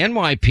people in the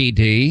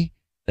NYPD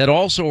that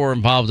also were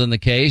involved in the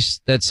case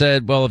that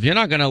said, well, if you're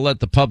not going to let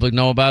the public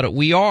know about it,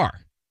 we are.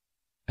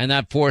 And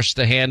that forced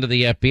the hand of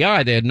the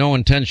FBI. They had no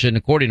intention,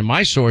 according to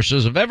my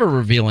sources, of ever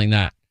revealing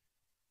that.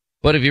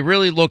 But if you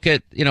really look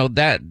at,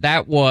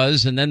 that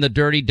was, and then the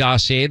dirty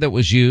dossier that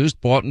was used,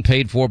 bought and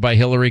paid for by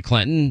Hillary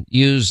Clinton,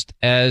 used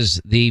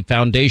as the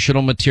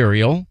foundational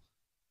material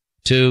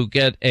to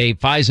get a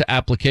FISA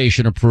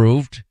application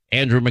approved.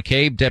 Andrew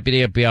McCabe,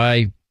 deputy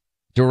FBI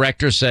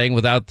director, saying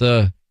without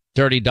the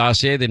dirty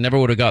dossier, they never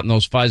would have gotten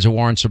those FISA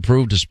warrants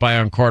approved to spy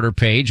on Carter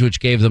Page,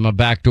 which gave them a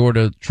backdoor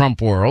to Trump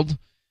world.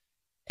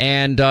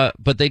 And,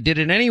 but they did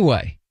it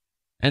anyway.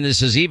 And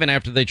this is even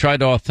after they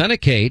tried to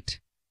authenticate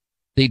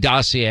the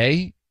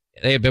dossier.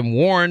 They had been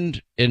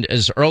warned in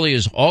as early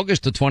as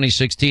August of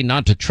 2016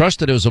 not to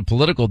trust it. It was a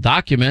political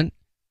document.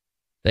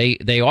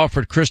 They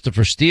offered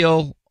Christopher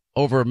Steele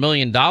over $1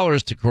 million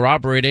to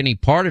corroborate any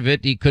part of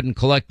it. He couldn't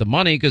collect the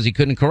money because he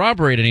couldn't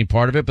corroborate any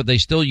part of it, but they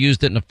still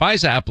used it in a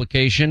FISA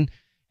application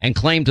and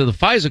claimed to the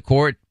FISA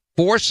court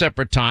 4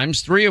 separate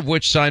times, 3 of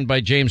which signed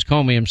by James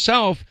Comey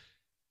himself,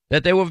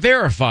 that they were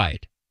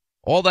verified.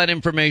 All that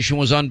information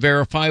was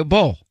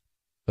unverifiable.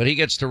 But he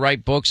gets to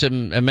write books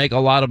and make a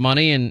lot of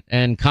money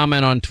and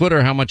comment on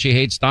Twitter how much he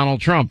hates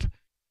Donald Trump.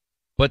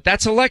 But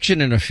that's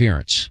election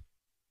interference.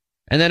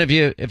 And then if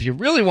you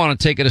really want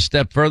to take it a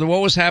step further,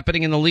 what was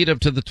happening in the lead up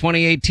to the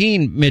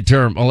 2018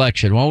 midterm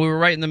election? Well, we were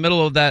right in the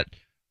middle of that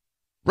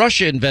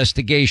Russia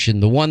investigation,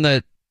 the one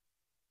that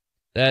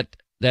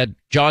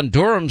John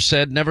Durham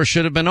said never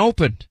should have been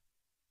opened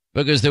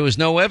because there was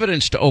no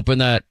evidence to open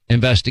that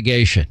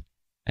investigation.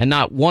 And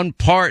not one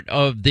part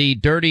of the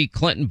dirty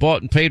Clinton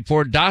bought and paid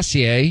for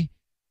dossier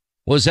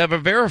was ever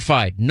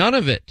verified. None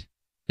of it.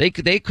 They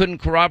couldn't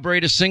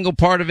corroborate a single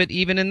part of it,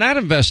 even in that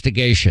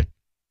investigation.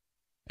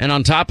 And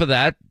on top of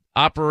that,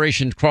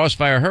 Operation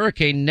Crossfire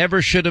Hurricane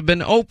never should have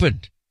been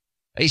opened.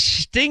 A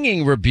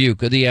stinging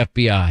rebuke of the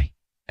FBI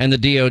and the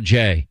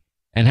DOJ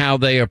and how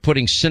they are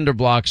putting cinder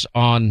blocks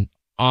on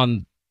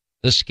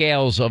the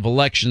scales of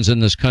elections in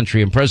this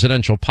country and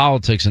presidential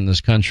politics in this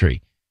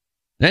country.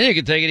 Then you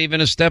can take it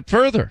even a step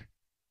further,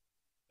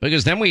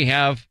 because then we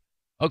have,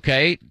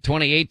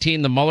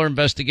 2018, the Mueller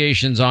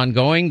investigation's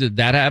ongoing. Did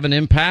that have an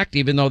impact,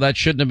 even though that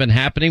shouldn't have been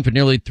happening for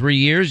nearly 3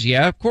 years?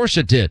 Yeah, of course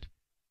it did,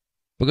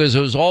 because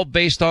it was all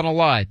based on a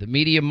lie. The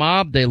media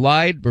mob, they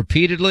lied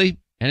repeatedly.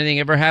 Anything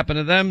ever happened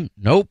to them?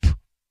 Nope.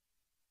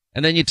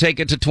 And then you take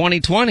it to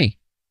 2020.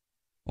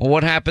 Well,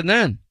 what happened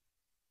then?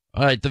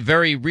 All right, the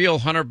very real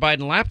Hunter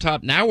Biden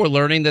laptop, now we're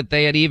learning that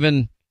they had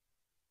even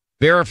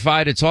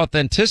verified its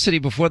authenticity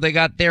before they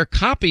got their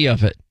copy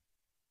of it.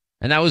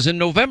 And that was in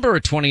November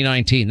of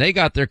 2019. They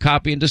got their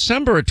copy in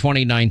December of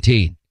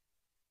 2019.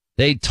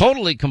 They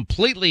totally,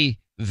 completely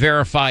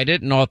verified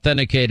it and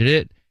authenticated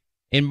it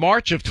in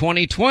March of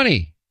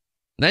 2020.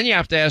 Then you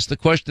have to ask the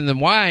question, then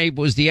why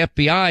was the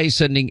FBI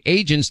sending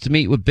agents to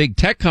meet with big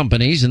tech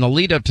companies in the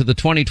lead up to the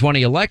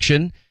 2020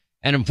 election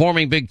and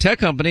informing big tech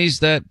companies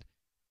that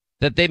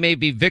they may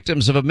be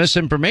victims of a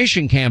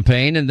misinformation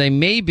campaign, and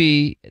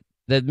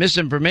that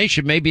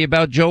misinformation may be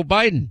about Joe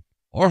Biden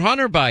or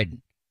Hunter Biden?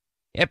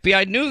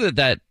 FBI knew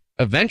that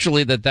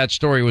eventually that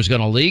story was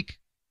going to leak.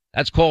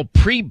 That's called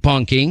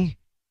pre-bunking.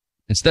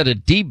 Instead of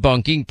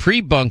debunking,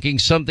 pre-bunking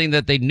something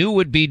that they knew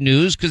would be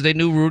news because they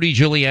knew Rudy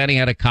Giuliani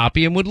had a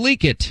copy and would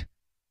leak it.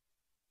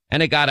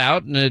 And it got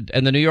out, and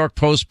the New York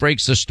Post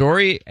breaks the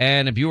story.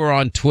 And if you were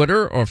on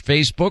Twitter or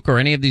Facebook or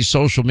any of these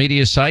social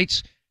media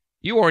sites,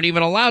 you weren't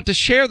even allowed to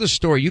share the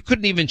story. You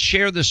couldn't even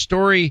share the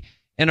story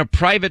in a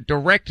private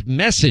direct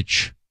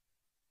message,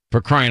 for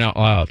crying out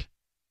loud.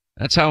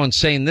 That's how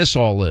insane this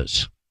all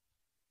is.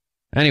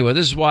 Anyway,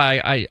 this is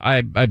why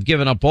I've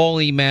given up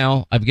all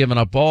email. I've given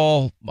up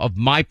all of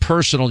my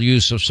personal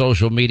use of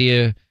social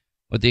media,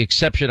 with the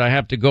exception I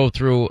have to go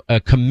through a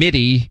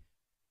committee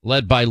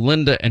led by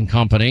Linda and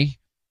company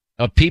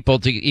of people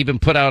to even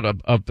put out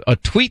a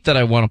tweet that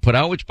I want to put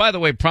out, which, by the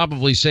way,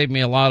 probably saved me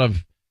a lot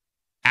of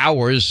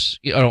hours,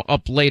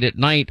 up late at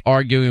night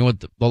arguing with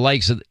the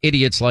likes of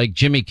idiots like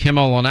Jimmy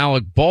Kimmel and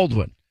Alec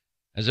Baldwin,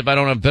 as if I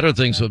don't have better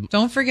things.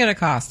 Don't forget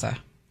Acosta.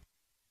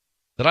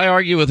 Did I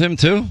argue with him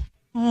too?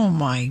 Oh,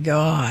 my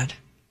God.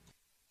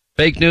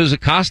 Fake news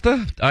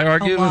Acosta? I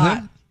argued with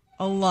him?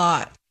 A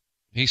lot.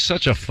 He's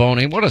such a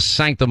phony. What a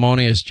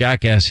sanctimonious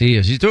jackass he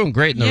is. He's doing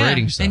great in the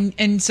ratings stuff.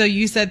 And so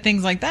you said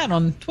things like that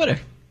on Twitter.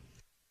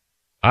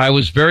 I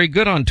was very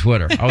good on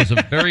Twitter. I was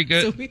a very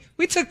good. So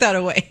we took that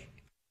away.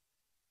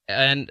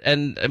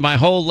 And my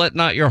whole Let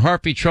Not Your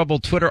Heart Be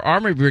Troubled Twitter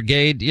Army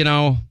Brigade,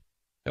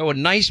 there were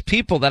nice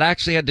people that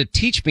actually had to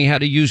teach me how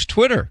to use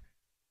Twitter.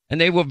 And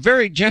they were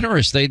very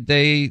generous.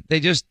 They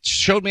just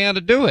showed me how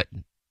to do it.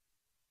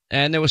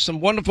 And there were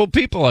some wonderful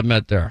people I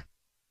met there.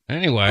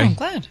 Anyway. Oh, I'm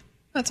glad.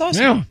 That's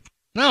awesome. Yeah.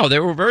 No,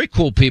 there were very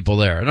cool people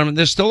there. And I mean,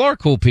 there still are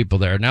cool people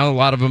there. Now a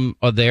lot of them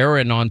are there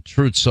and on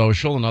Truth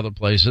Social and other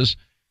places.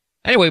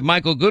 Anyway,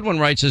 Michael Goodwin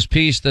writes his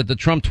piece that the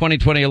Trump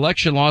 2020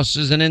 election loss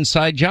is an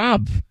inside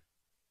job.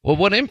 Well,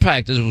 what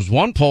impact? There was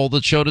one poll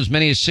that showed as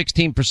many as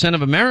 16%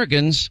 of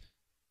Americans,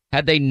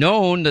 had they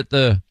known that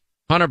the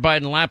Hunter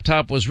Biden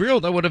laptop was real,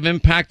 that would have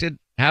impacted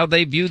how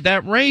they viewed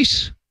that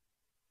race.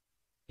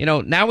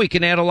 Now we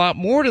can add a lot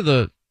more to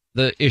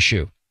the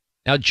issue.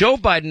 Now, Joe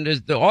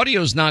Biden, the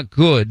audio's not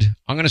good.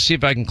 I'm going to see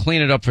if I can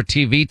clean it up for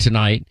TV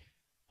tonight.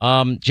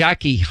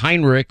 Jackie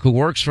Heinrich, who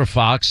works for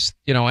Fox,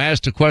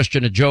 asked a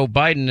question of Joe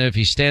Biden if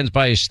he stands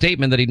by his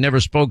statement that he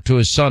never spoke to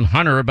his son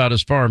Hunter about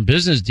his foreign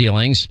business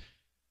dealings.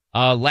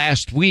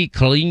 Last week,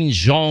 Colleen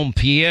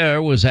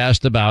Jean-Pierre was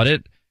asked about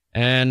it,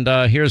 and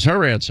here's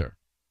her answer.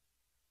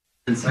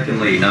 And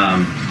secondly,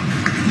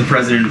 the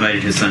president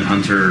invited his son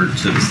Hunter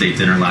to the state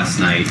dinner last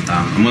night.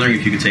 I'm wondering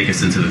if you could take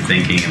us into the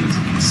thinking and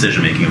the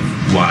decision-making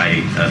of why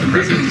the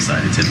president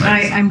decided to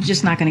invite I'm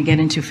just not going to get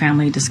into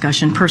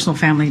personal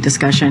family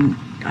discussion.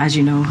 As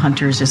you know,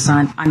 Hunter is his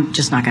son. I'm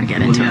just not going to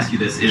get into it. Let me ask you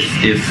this.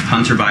 If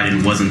Hunter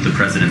Biden wasn't the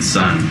president's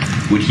son,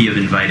 would he have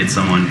invited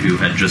someone who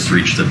had just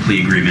reached a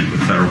plea agreement with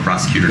federal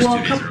prosecutors 2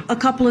 days earlier? A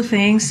couple of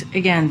things.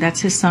 Again,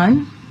 that's his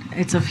son.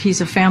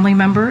 He's a family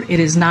member. It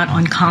is not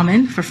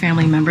uncommon for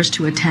family members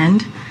to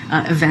attend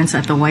events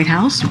at the White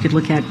House. You could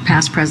look at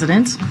past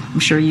presidents. I'm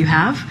sure you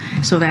have.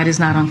 So that is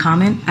not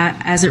uncommon.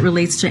 As it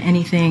relates to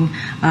anything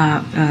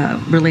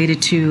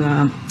related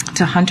to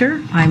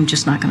Hunter, I'm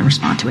just not going to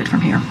respond to it from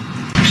here.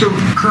 So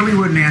Kirby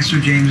wouldn't answer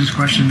James's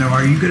question, though.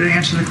 Are you going to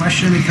answer the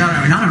question? It's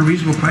not an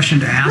unreasonable question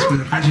to ask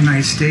whether the President of the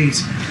United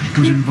States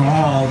was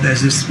involved,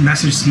 as this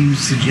message seems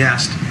to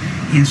suggest,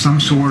 in some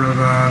sort of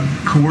a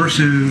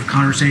coercive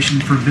conversation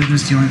for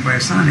business dealings by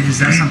his son. Is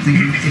that something,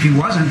 if he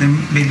wasn't,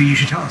 then maybe you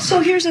should tell us? So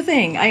here's the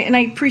thing, and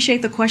I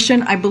appreciate the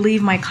question. I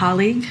believe my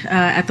colleague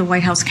at the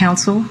White House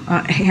Counsel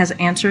has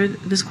answered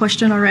this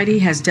question already,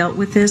 has dealt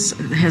with this,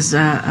 has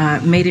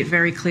made it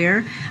very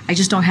clear. I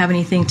just don't have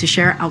anything to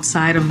share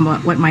outside of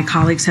what my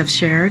colleagues have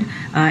shared,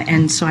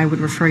 and so I would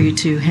refer you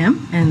to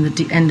him and the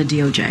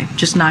DOJ.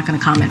 Just not going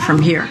to comment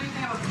from here.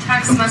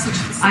 Text message.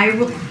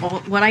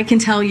 What I can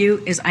tell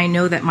you is I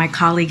know that my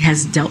colleague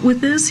has dealt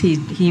with this. He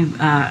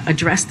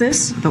addressed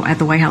this at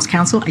the White House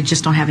Counsel. I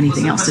just don't have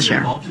anything else to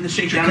share.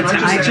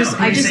 I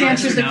just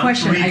answered the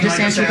question. I just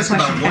answered the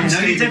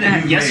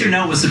question. Yes or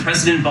no? Was the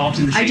president involved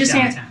in the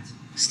shakedown attempt?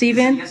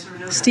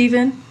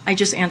 Stephen, I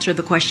just answered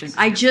the question.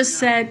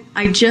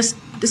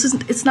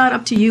 It's not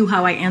up to you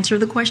how I answer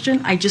the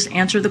question. I just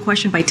answered the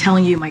question by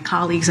telling you my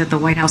colleagues at the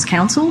White House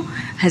Counsel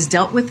has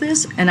dealt with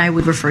this, and I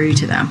would refer you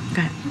to them.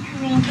 Go ahead.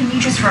 Can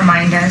you just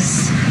remind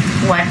us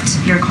what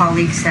your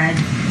colleague said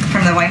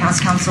from the White House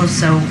Counsel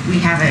so we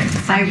have it?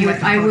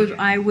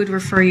 I would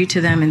refer you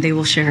to them, and they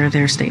will share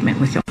their statement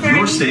with you.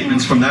 Your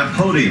statements from that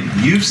podium,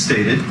 you've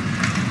stated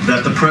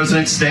that the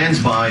president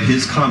stands by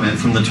his comment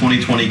from the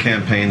 2020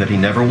 campaign that he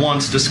never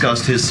once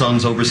discussed his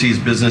son's overseas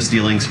business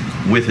dealings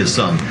with his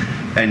son.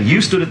 and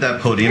you stood at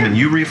that podium and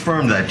you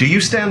reaffirmed that. Do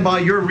you stand by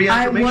your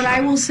reaffirmation? What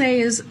I will say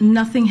is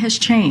nothing has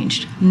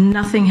changed.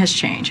 Nothing has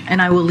changed.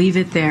 And I will leave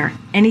it there.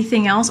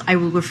 Anything else, I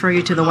will refer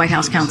you to the White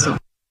House counsel.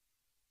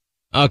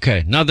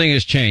 Okay, nothing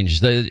has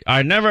changed.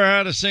 I never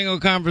had a single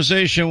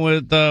conversation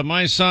with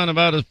my son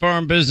about his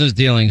foreign business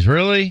dealings.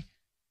 Really?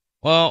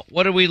 Well,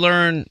 what did we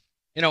learn?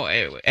 You know,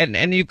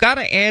 and you've got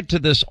to add to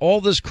this all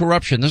this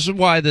corruption. This is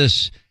why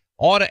this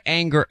ought to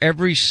anger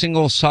every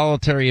single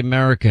solitary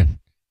American,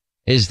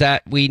 is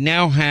that we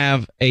now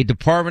have a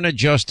Department of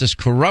Justice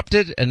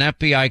corrupted, an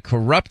FBI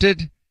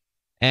corrupted,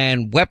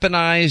 and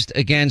weaponized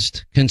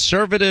against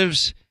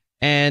conservatives.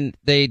 And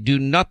they do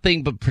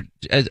nothing but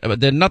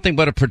they're nothing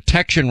but a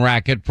protection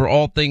racket for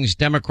all things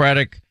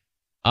Democratic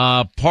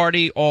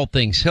Party, all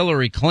things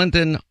Hillary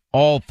Clinton,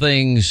 all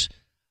things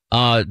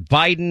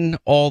Biden,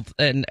 all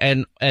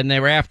and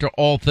they're after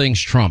all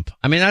things Trump.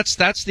 I mean,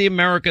 that's the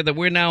America that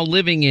we're now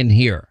living in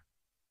here.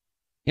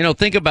 You know,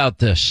 think about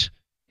this.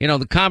 You know,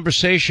 the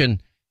conversation.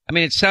 I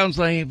mean, it sounds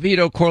like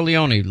Vito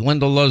Corleone.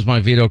 Linda loves my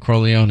Vito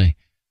Corleone.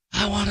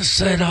 I want to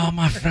say to all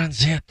my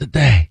friends here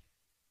today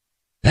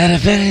that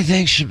if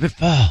anything should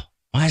befall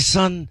my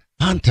son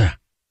Hunter,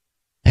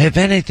 if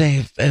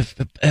anything,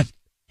 if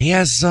he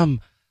has some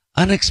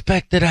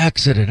unexpected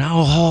accident, I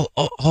will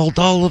hold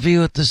all of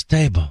you at this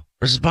table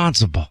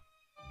responsible.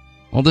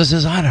 Well, this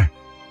is Hunter.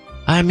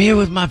 I'm here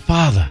with my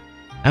father,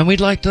 and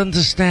we'd like to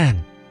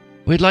understand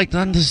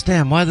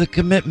why the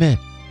commitment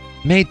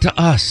made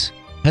to us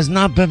has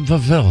not been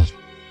fulfilled.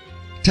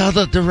 Tell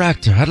the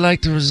director I'd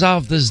like to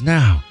resolve this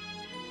now,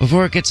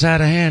 before it gets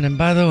out of hand. And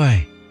by the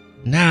way,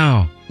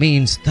 now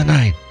means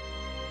tonight.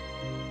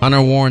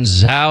 Hunter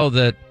warns Zhao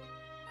that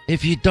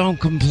if you don't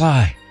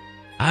comply,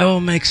 I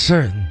will make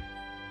certain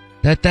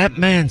that that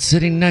man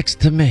sitting next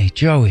to me,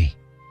 Joey,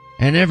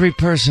 and every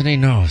person he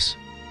knows,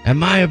 and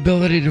my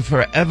ability to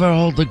forever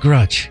hold a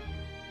grudge,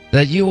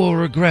 that you will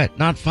regret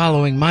not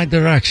following my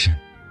direction.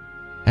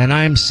 And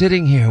I am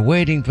sitting here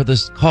waiting for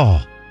this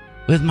call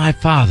with my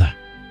father.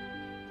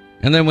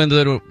 And then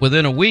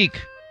within a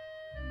week,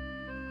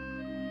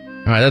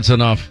 all right, that's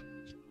enough.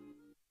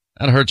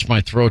 That hurts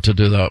my throat to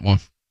do that one.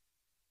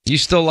 You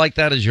still like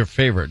that as your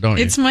favorite, don't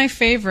you? It's my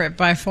favorite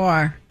by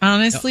far.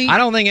 Honestly, I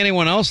don't think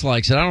anyone else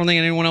likes it. I don't think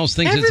anyone else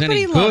thinks it's any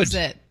good. Everybody loves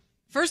it.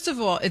 First of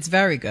all, it's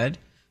very good.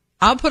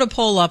 I'll put a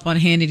poll up on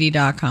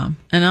Hannity.com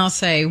and I'll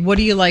say, what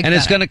do you like? And better?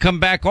 It's going to come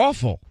back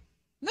awful.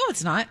 No,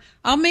 it's not.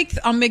 I'll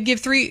give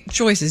 3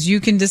 choices. You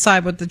can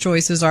decide what the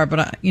choices are,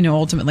 but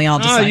ultimately I'll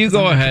decide. Oh, you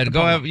go ahead.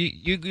 Go ahead.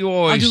 You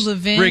always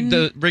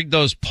rig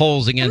those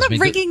polls against me. I'm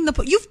not rigging the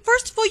poll.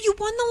 First of all, you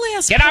won the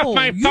last Get poll. off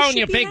my phone,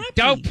 you big happy.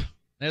 dope.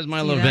 There's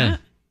my See Levin. that?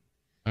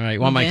 All right,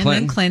 you want my Levin,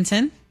 Clinton? then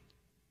Clinton.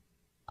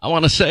 I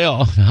want to say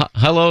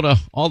hello to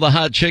all the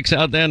hot chicks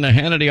out there in the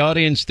Hannity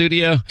audience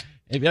studio.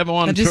 If you ever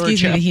want to That just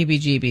gives me the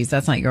heebie-jeebies.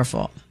 That's not your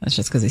fault. That's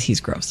just because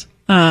he's gross.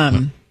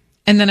 And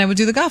then I would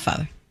do The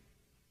Godfather.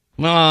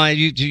 Well, I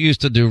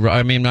used to do.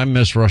 I mean, I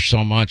miss Rush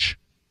so much.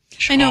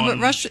 I know, but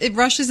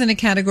Rush is in a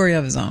category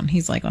of his own.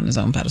 He's like on his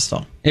own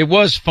pedestal. It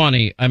was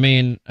funny. I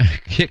mean,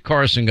 Kit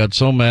Carson got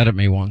so mad at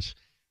me once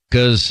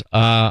because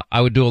I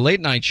would do a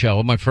late night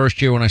show my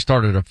first year when I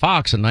started at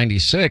Fox in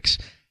 '96,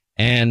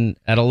 and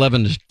at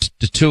 11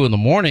 to 2 in the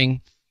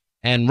morning,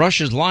 and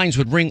Rush's lines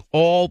would ring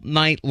all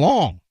night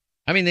long.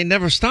 I mean, they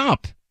never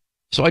stop.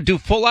 So I do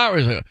full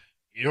hours.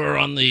 You're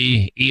on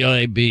the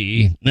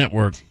EIB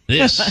network.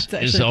 This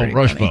is El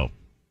Rushbo.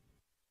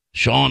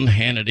 Sean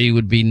Hannity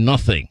would be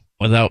nothing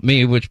without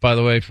me, which, by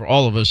the way, for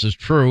all of us is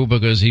true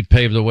because he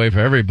paved the way for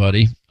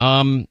everybody.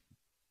 And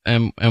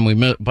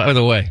we, by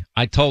the way,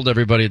 I told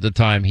everybody at the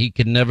time he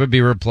can never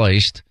be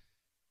replaced,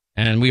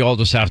 and we all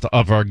just have to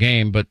up our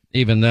game. But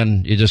even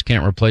then, you just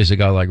can't replace a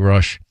guy like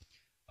Rush.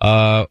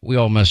 We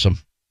all miss him.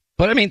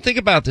 But I mean, think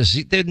about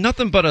this. They're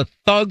nothing but a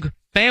thug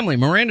family.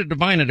 Miranda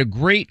Devine had a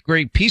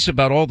great piece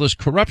about all this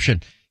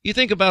corruption. You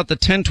think about the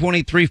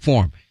 1023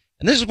 form.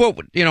 And this is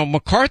what,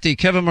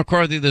 Kevin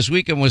McCarthy this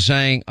weekend was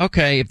saying,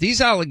 okay, if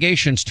these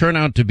allegations turn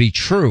out to be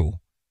true,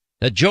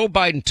 that Joe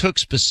Biden took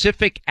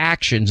specific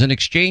actions in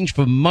exchange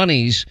for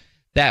monies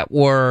that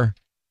were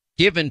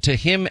given to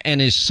him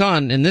and his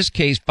son, in this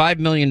case, $5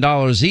 million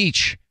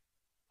each,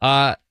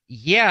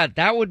 yeah,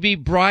 that would be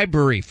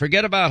bribery.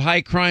 Forget about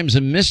high crimes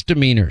and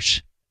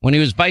misdemeanors when he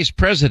was vice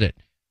president.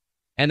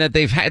 And that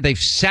they've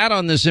sat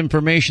on this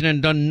information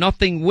and done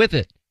nothing with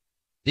it.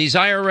 These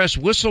IRS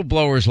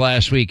whistleblowers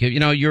last week,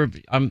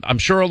 I'm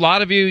sure a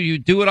lot of you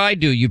do what I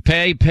do. You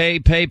pay,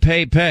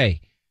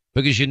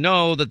 because you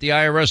know that the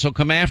IRS will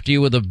come after you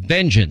with a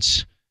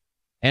vengeance.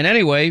 And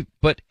anyway,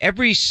 but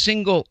every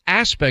single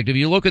aspect, if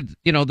you look at,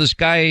 this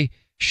guy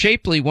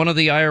Shapley, one of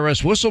the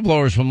IRS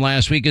whistleblowers from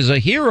last week, is a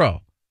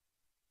hero,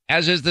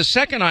 as is the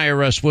second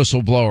IRS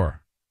whistleblower.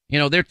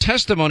 Their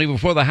testimony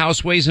before the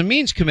House Ways and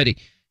Means Committee.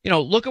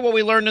 Look at what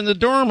we learned in the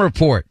Durham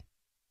report.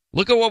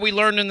 Look at what we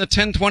learned in the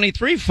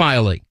 1023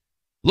 filing.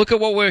 Look at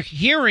what we're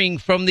hearing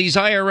from these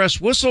IRS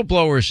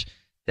whistleblowers.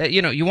 That,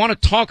 you want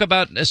to talk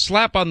about a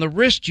slap on the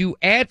wrist. You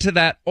add to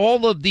that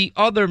all of the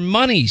other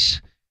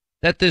monies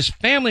that this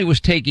family was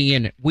taking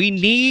in. We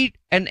need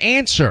an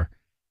answer.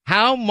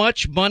 How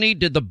much money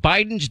did the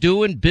Bidens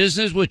do in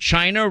business with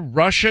China,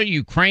 Russia,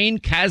 Ukraine,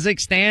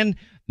 Kazakhstan,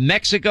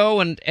 Mexico,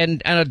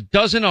 and a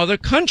dozen other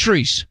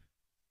countries?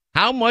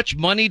 How much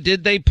money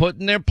did they put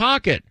in their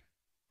pocket?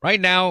 Right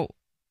now,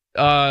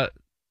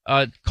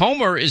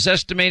 Comer is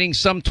estimating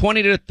some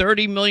 $20 to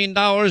 $30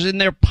 million in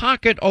their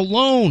pocket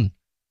alone.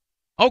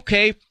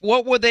 Okay,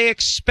 what were they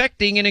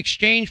expecting in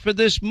exchange for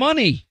this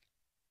money?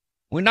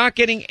 We're not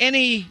getting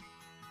any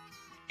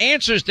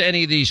answers to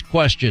any of these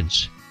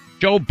questions.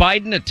 Joe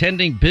Biden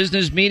attending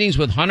business meetings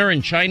with Hunter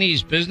and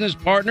Chinese business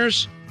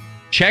partners.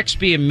 Checks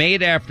being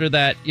made after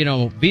that,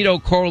 Vito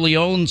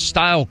Corleone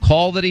style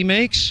call that he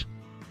makes.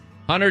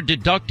 Hunter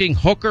deducting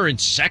hooker and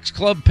sex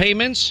club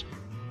payments.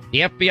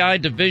 The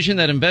FBI division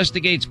that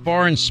investigates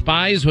foreign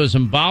spies was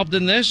involved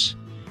in this.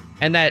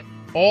 And that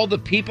all the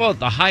people at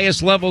the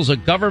highest levels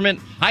of government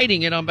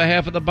hiding it on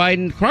behalf of the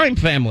Biden crime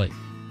family.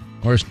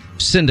 Or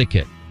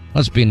syndicate.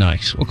 Let's be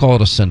nice. We'll call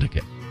it a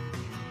syndicate.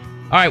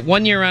 All right,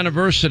 1 year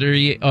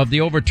anniversary of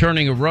the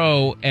overturning of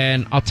Roe,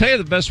 and I'll tell you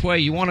the best way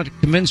you want to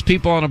convince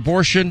people on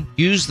abortion,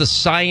 use the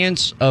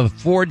science of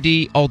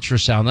 4D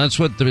ultrasound. That's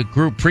what the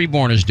group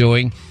Preborn is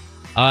doing.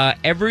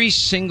 Every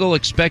single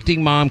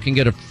expecting mom can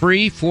get a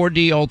free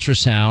 4D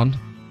ultrasound,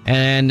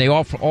 and they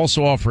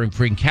also offering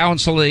free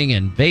counseling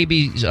and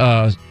baby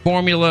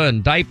formula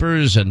and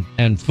diapers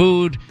and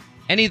food,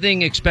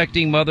 anything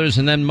expecting mothers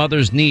and then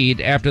mothers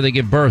need after they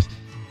give birth.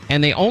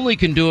 And they only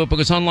can do it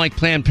because, unlike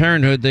Planned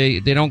Parenthood, they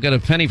don't get a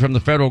penny from the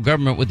federal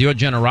government with your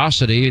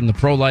generosity in the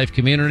pro-life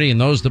community and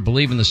those that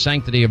believe in the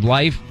sanctity of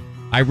life.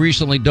 I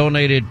recently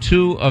donated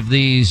 2 of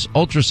these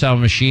ultrasound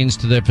machines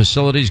to their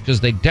facilities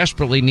because they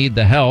desperately need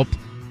the help.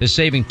 They're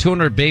saving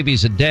 200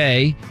 babies a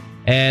day.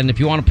 And if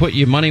you want to put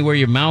your money where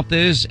your mouth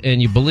is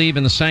and you believe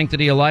in the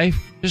sanctity of life,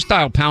 just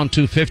dial pound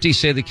 250,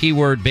 say the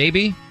keyword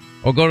baby,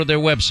 or go to their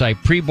website,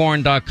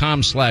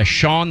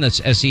 preborn.com/Sean. That's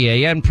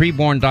SEAN,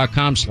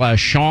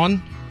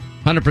 preborn.com/Sean.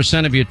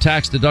 100% of your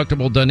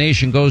tax-deductible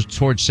donation goes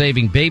towards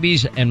saving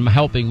babies and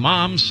helping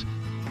moms,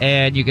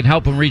 and you can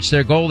help them reach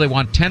their goal. They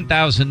want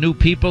 10,000 new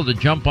people to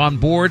jump on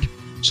board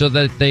so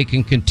that they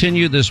can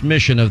continue this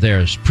mission of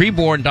theirs.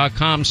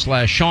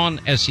 Preborn.com/Sean,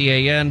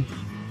 SEAN,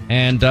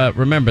 and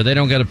remember, they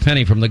don't get a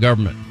penny from the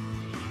government.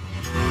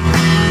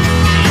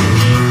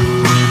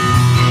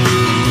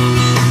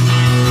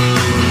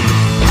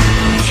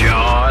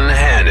 Sean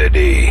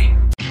Hannity.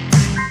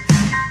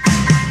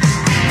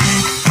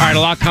 All right, a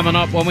lot coming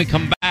up when we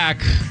come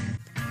back.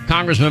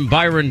 Congressman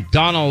Byron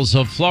Donalds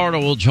of Florida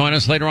will join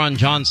us later on.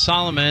 John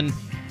Solomon.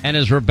 And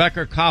is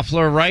Rebecca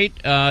Koffler right?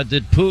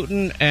 Did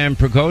Putin and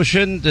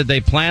Prigozhin, did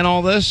they plan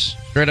all this?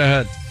 Straight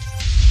ahead.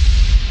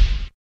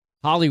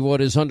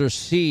 Hollywood is under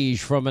siege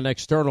from an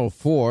external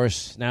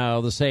force.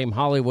 Now, the same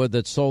Hollywood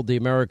that sold the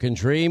American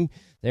dream,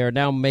 they are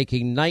now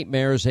making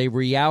nightmares a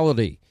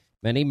reality.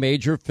 Many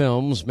major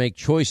films make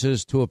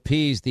choices to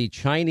appease the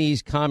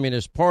Chinese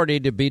Communist Party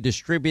to be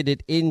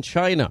distributed in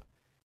China.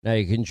 Now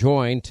you can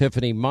join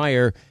Tiffany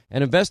Meyer,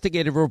 an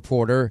investigative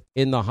reporter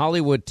in the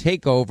Hollywood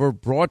Takeover,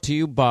 brought to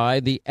you by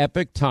the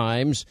Epoch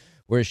Times,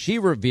 where she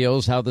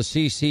reveals how the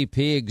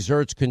CCP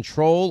exerts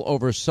control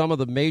over some of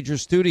the major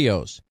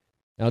studios.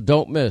 Now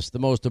don't miss the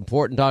most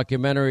important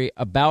documentary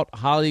about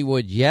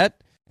Hollywood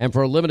yet, and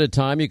for a limited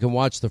time you can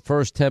watch the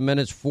first 10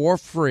 minutes for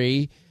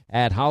free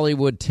at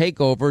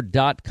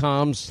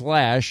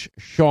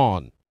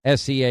HollywoodTakeover.com/Sean,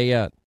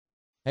 SEAN.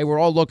 Hey, we're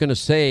all looking to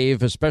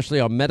save, especially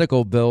on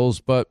medical bills,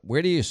 but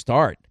where do you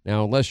start?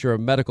 Now, unless you're a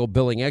medical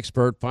billing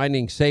expert,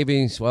 finding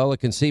savings, well, it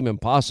can seem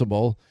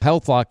impossible.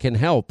 HealthLock can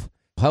help.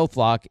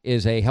 HealthLock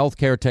is a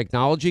healthcare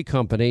technology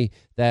company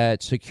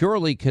that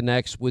securely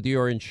connects with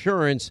your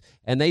insurance,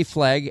 and they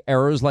flag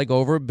errors like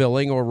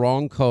overbilling or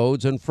wrong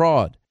codes and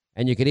fraud.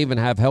 And you can even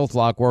have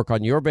HealthLock work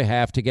on your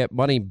behalf to get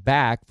money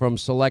back from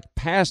select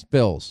past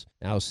bills.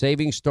 Now,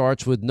 saving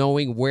starts with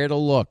knowing where to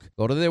look.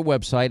 Go to their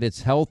website.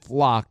 It's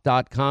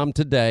healthlock.com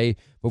today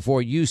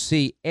before you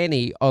see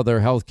any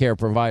other healthcare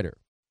provider.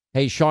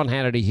 Hey, Sean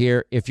Hannity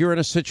here. If you're in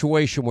a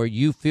situation where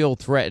you feel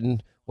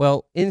threatened,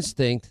 well,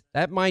 instinct,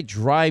 that might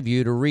drive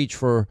you to reach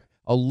for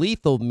a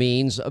lethal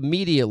means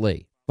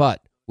immediately.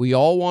 But we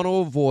all want to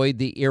avoid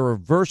the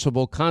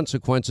irreversible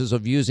consequences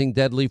of using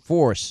deadly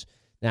force.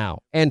 Now,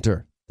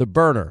 enter the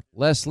Burner,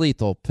 less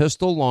lethal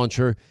pistol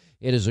launcher.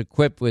 It is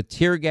equipped with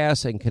tear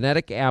gas and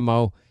kinetic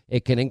ammo.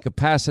 It can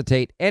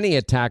incapacitate any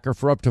attacker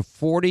for up to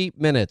 40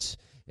 minutes.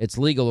 It's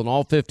legal in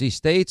all 50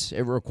 states.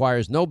 It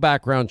requires no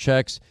background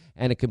checks,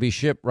 and it can be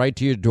shipped right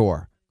to your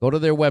door. Go to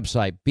their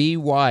website,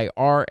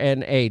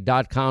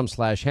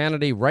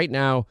 byrna.com/Hannity right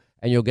now,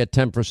 and you'll get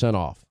 10%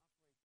 off.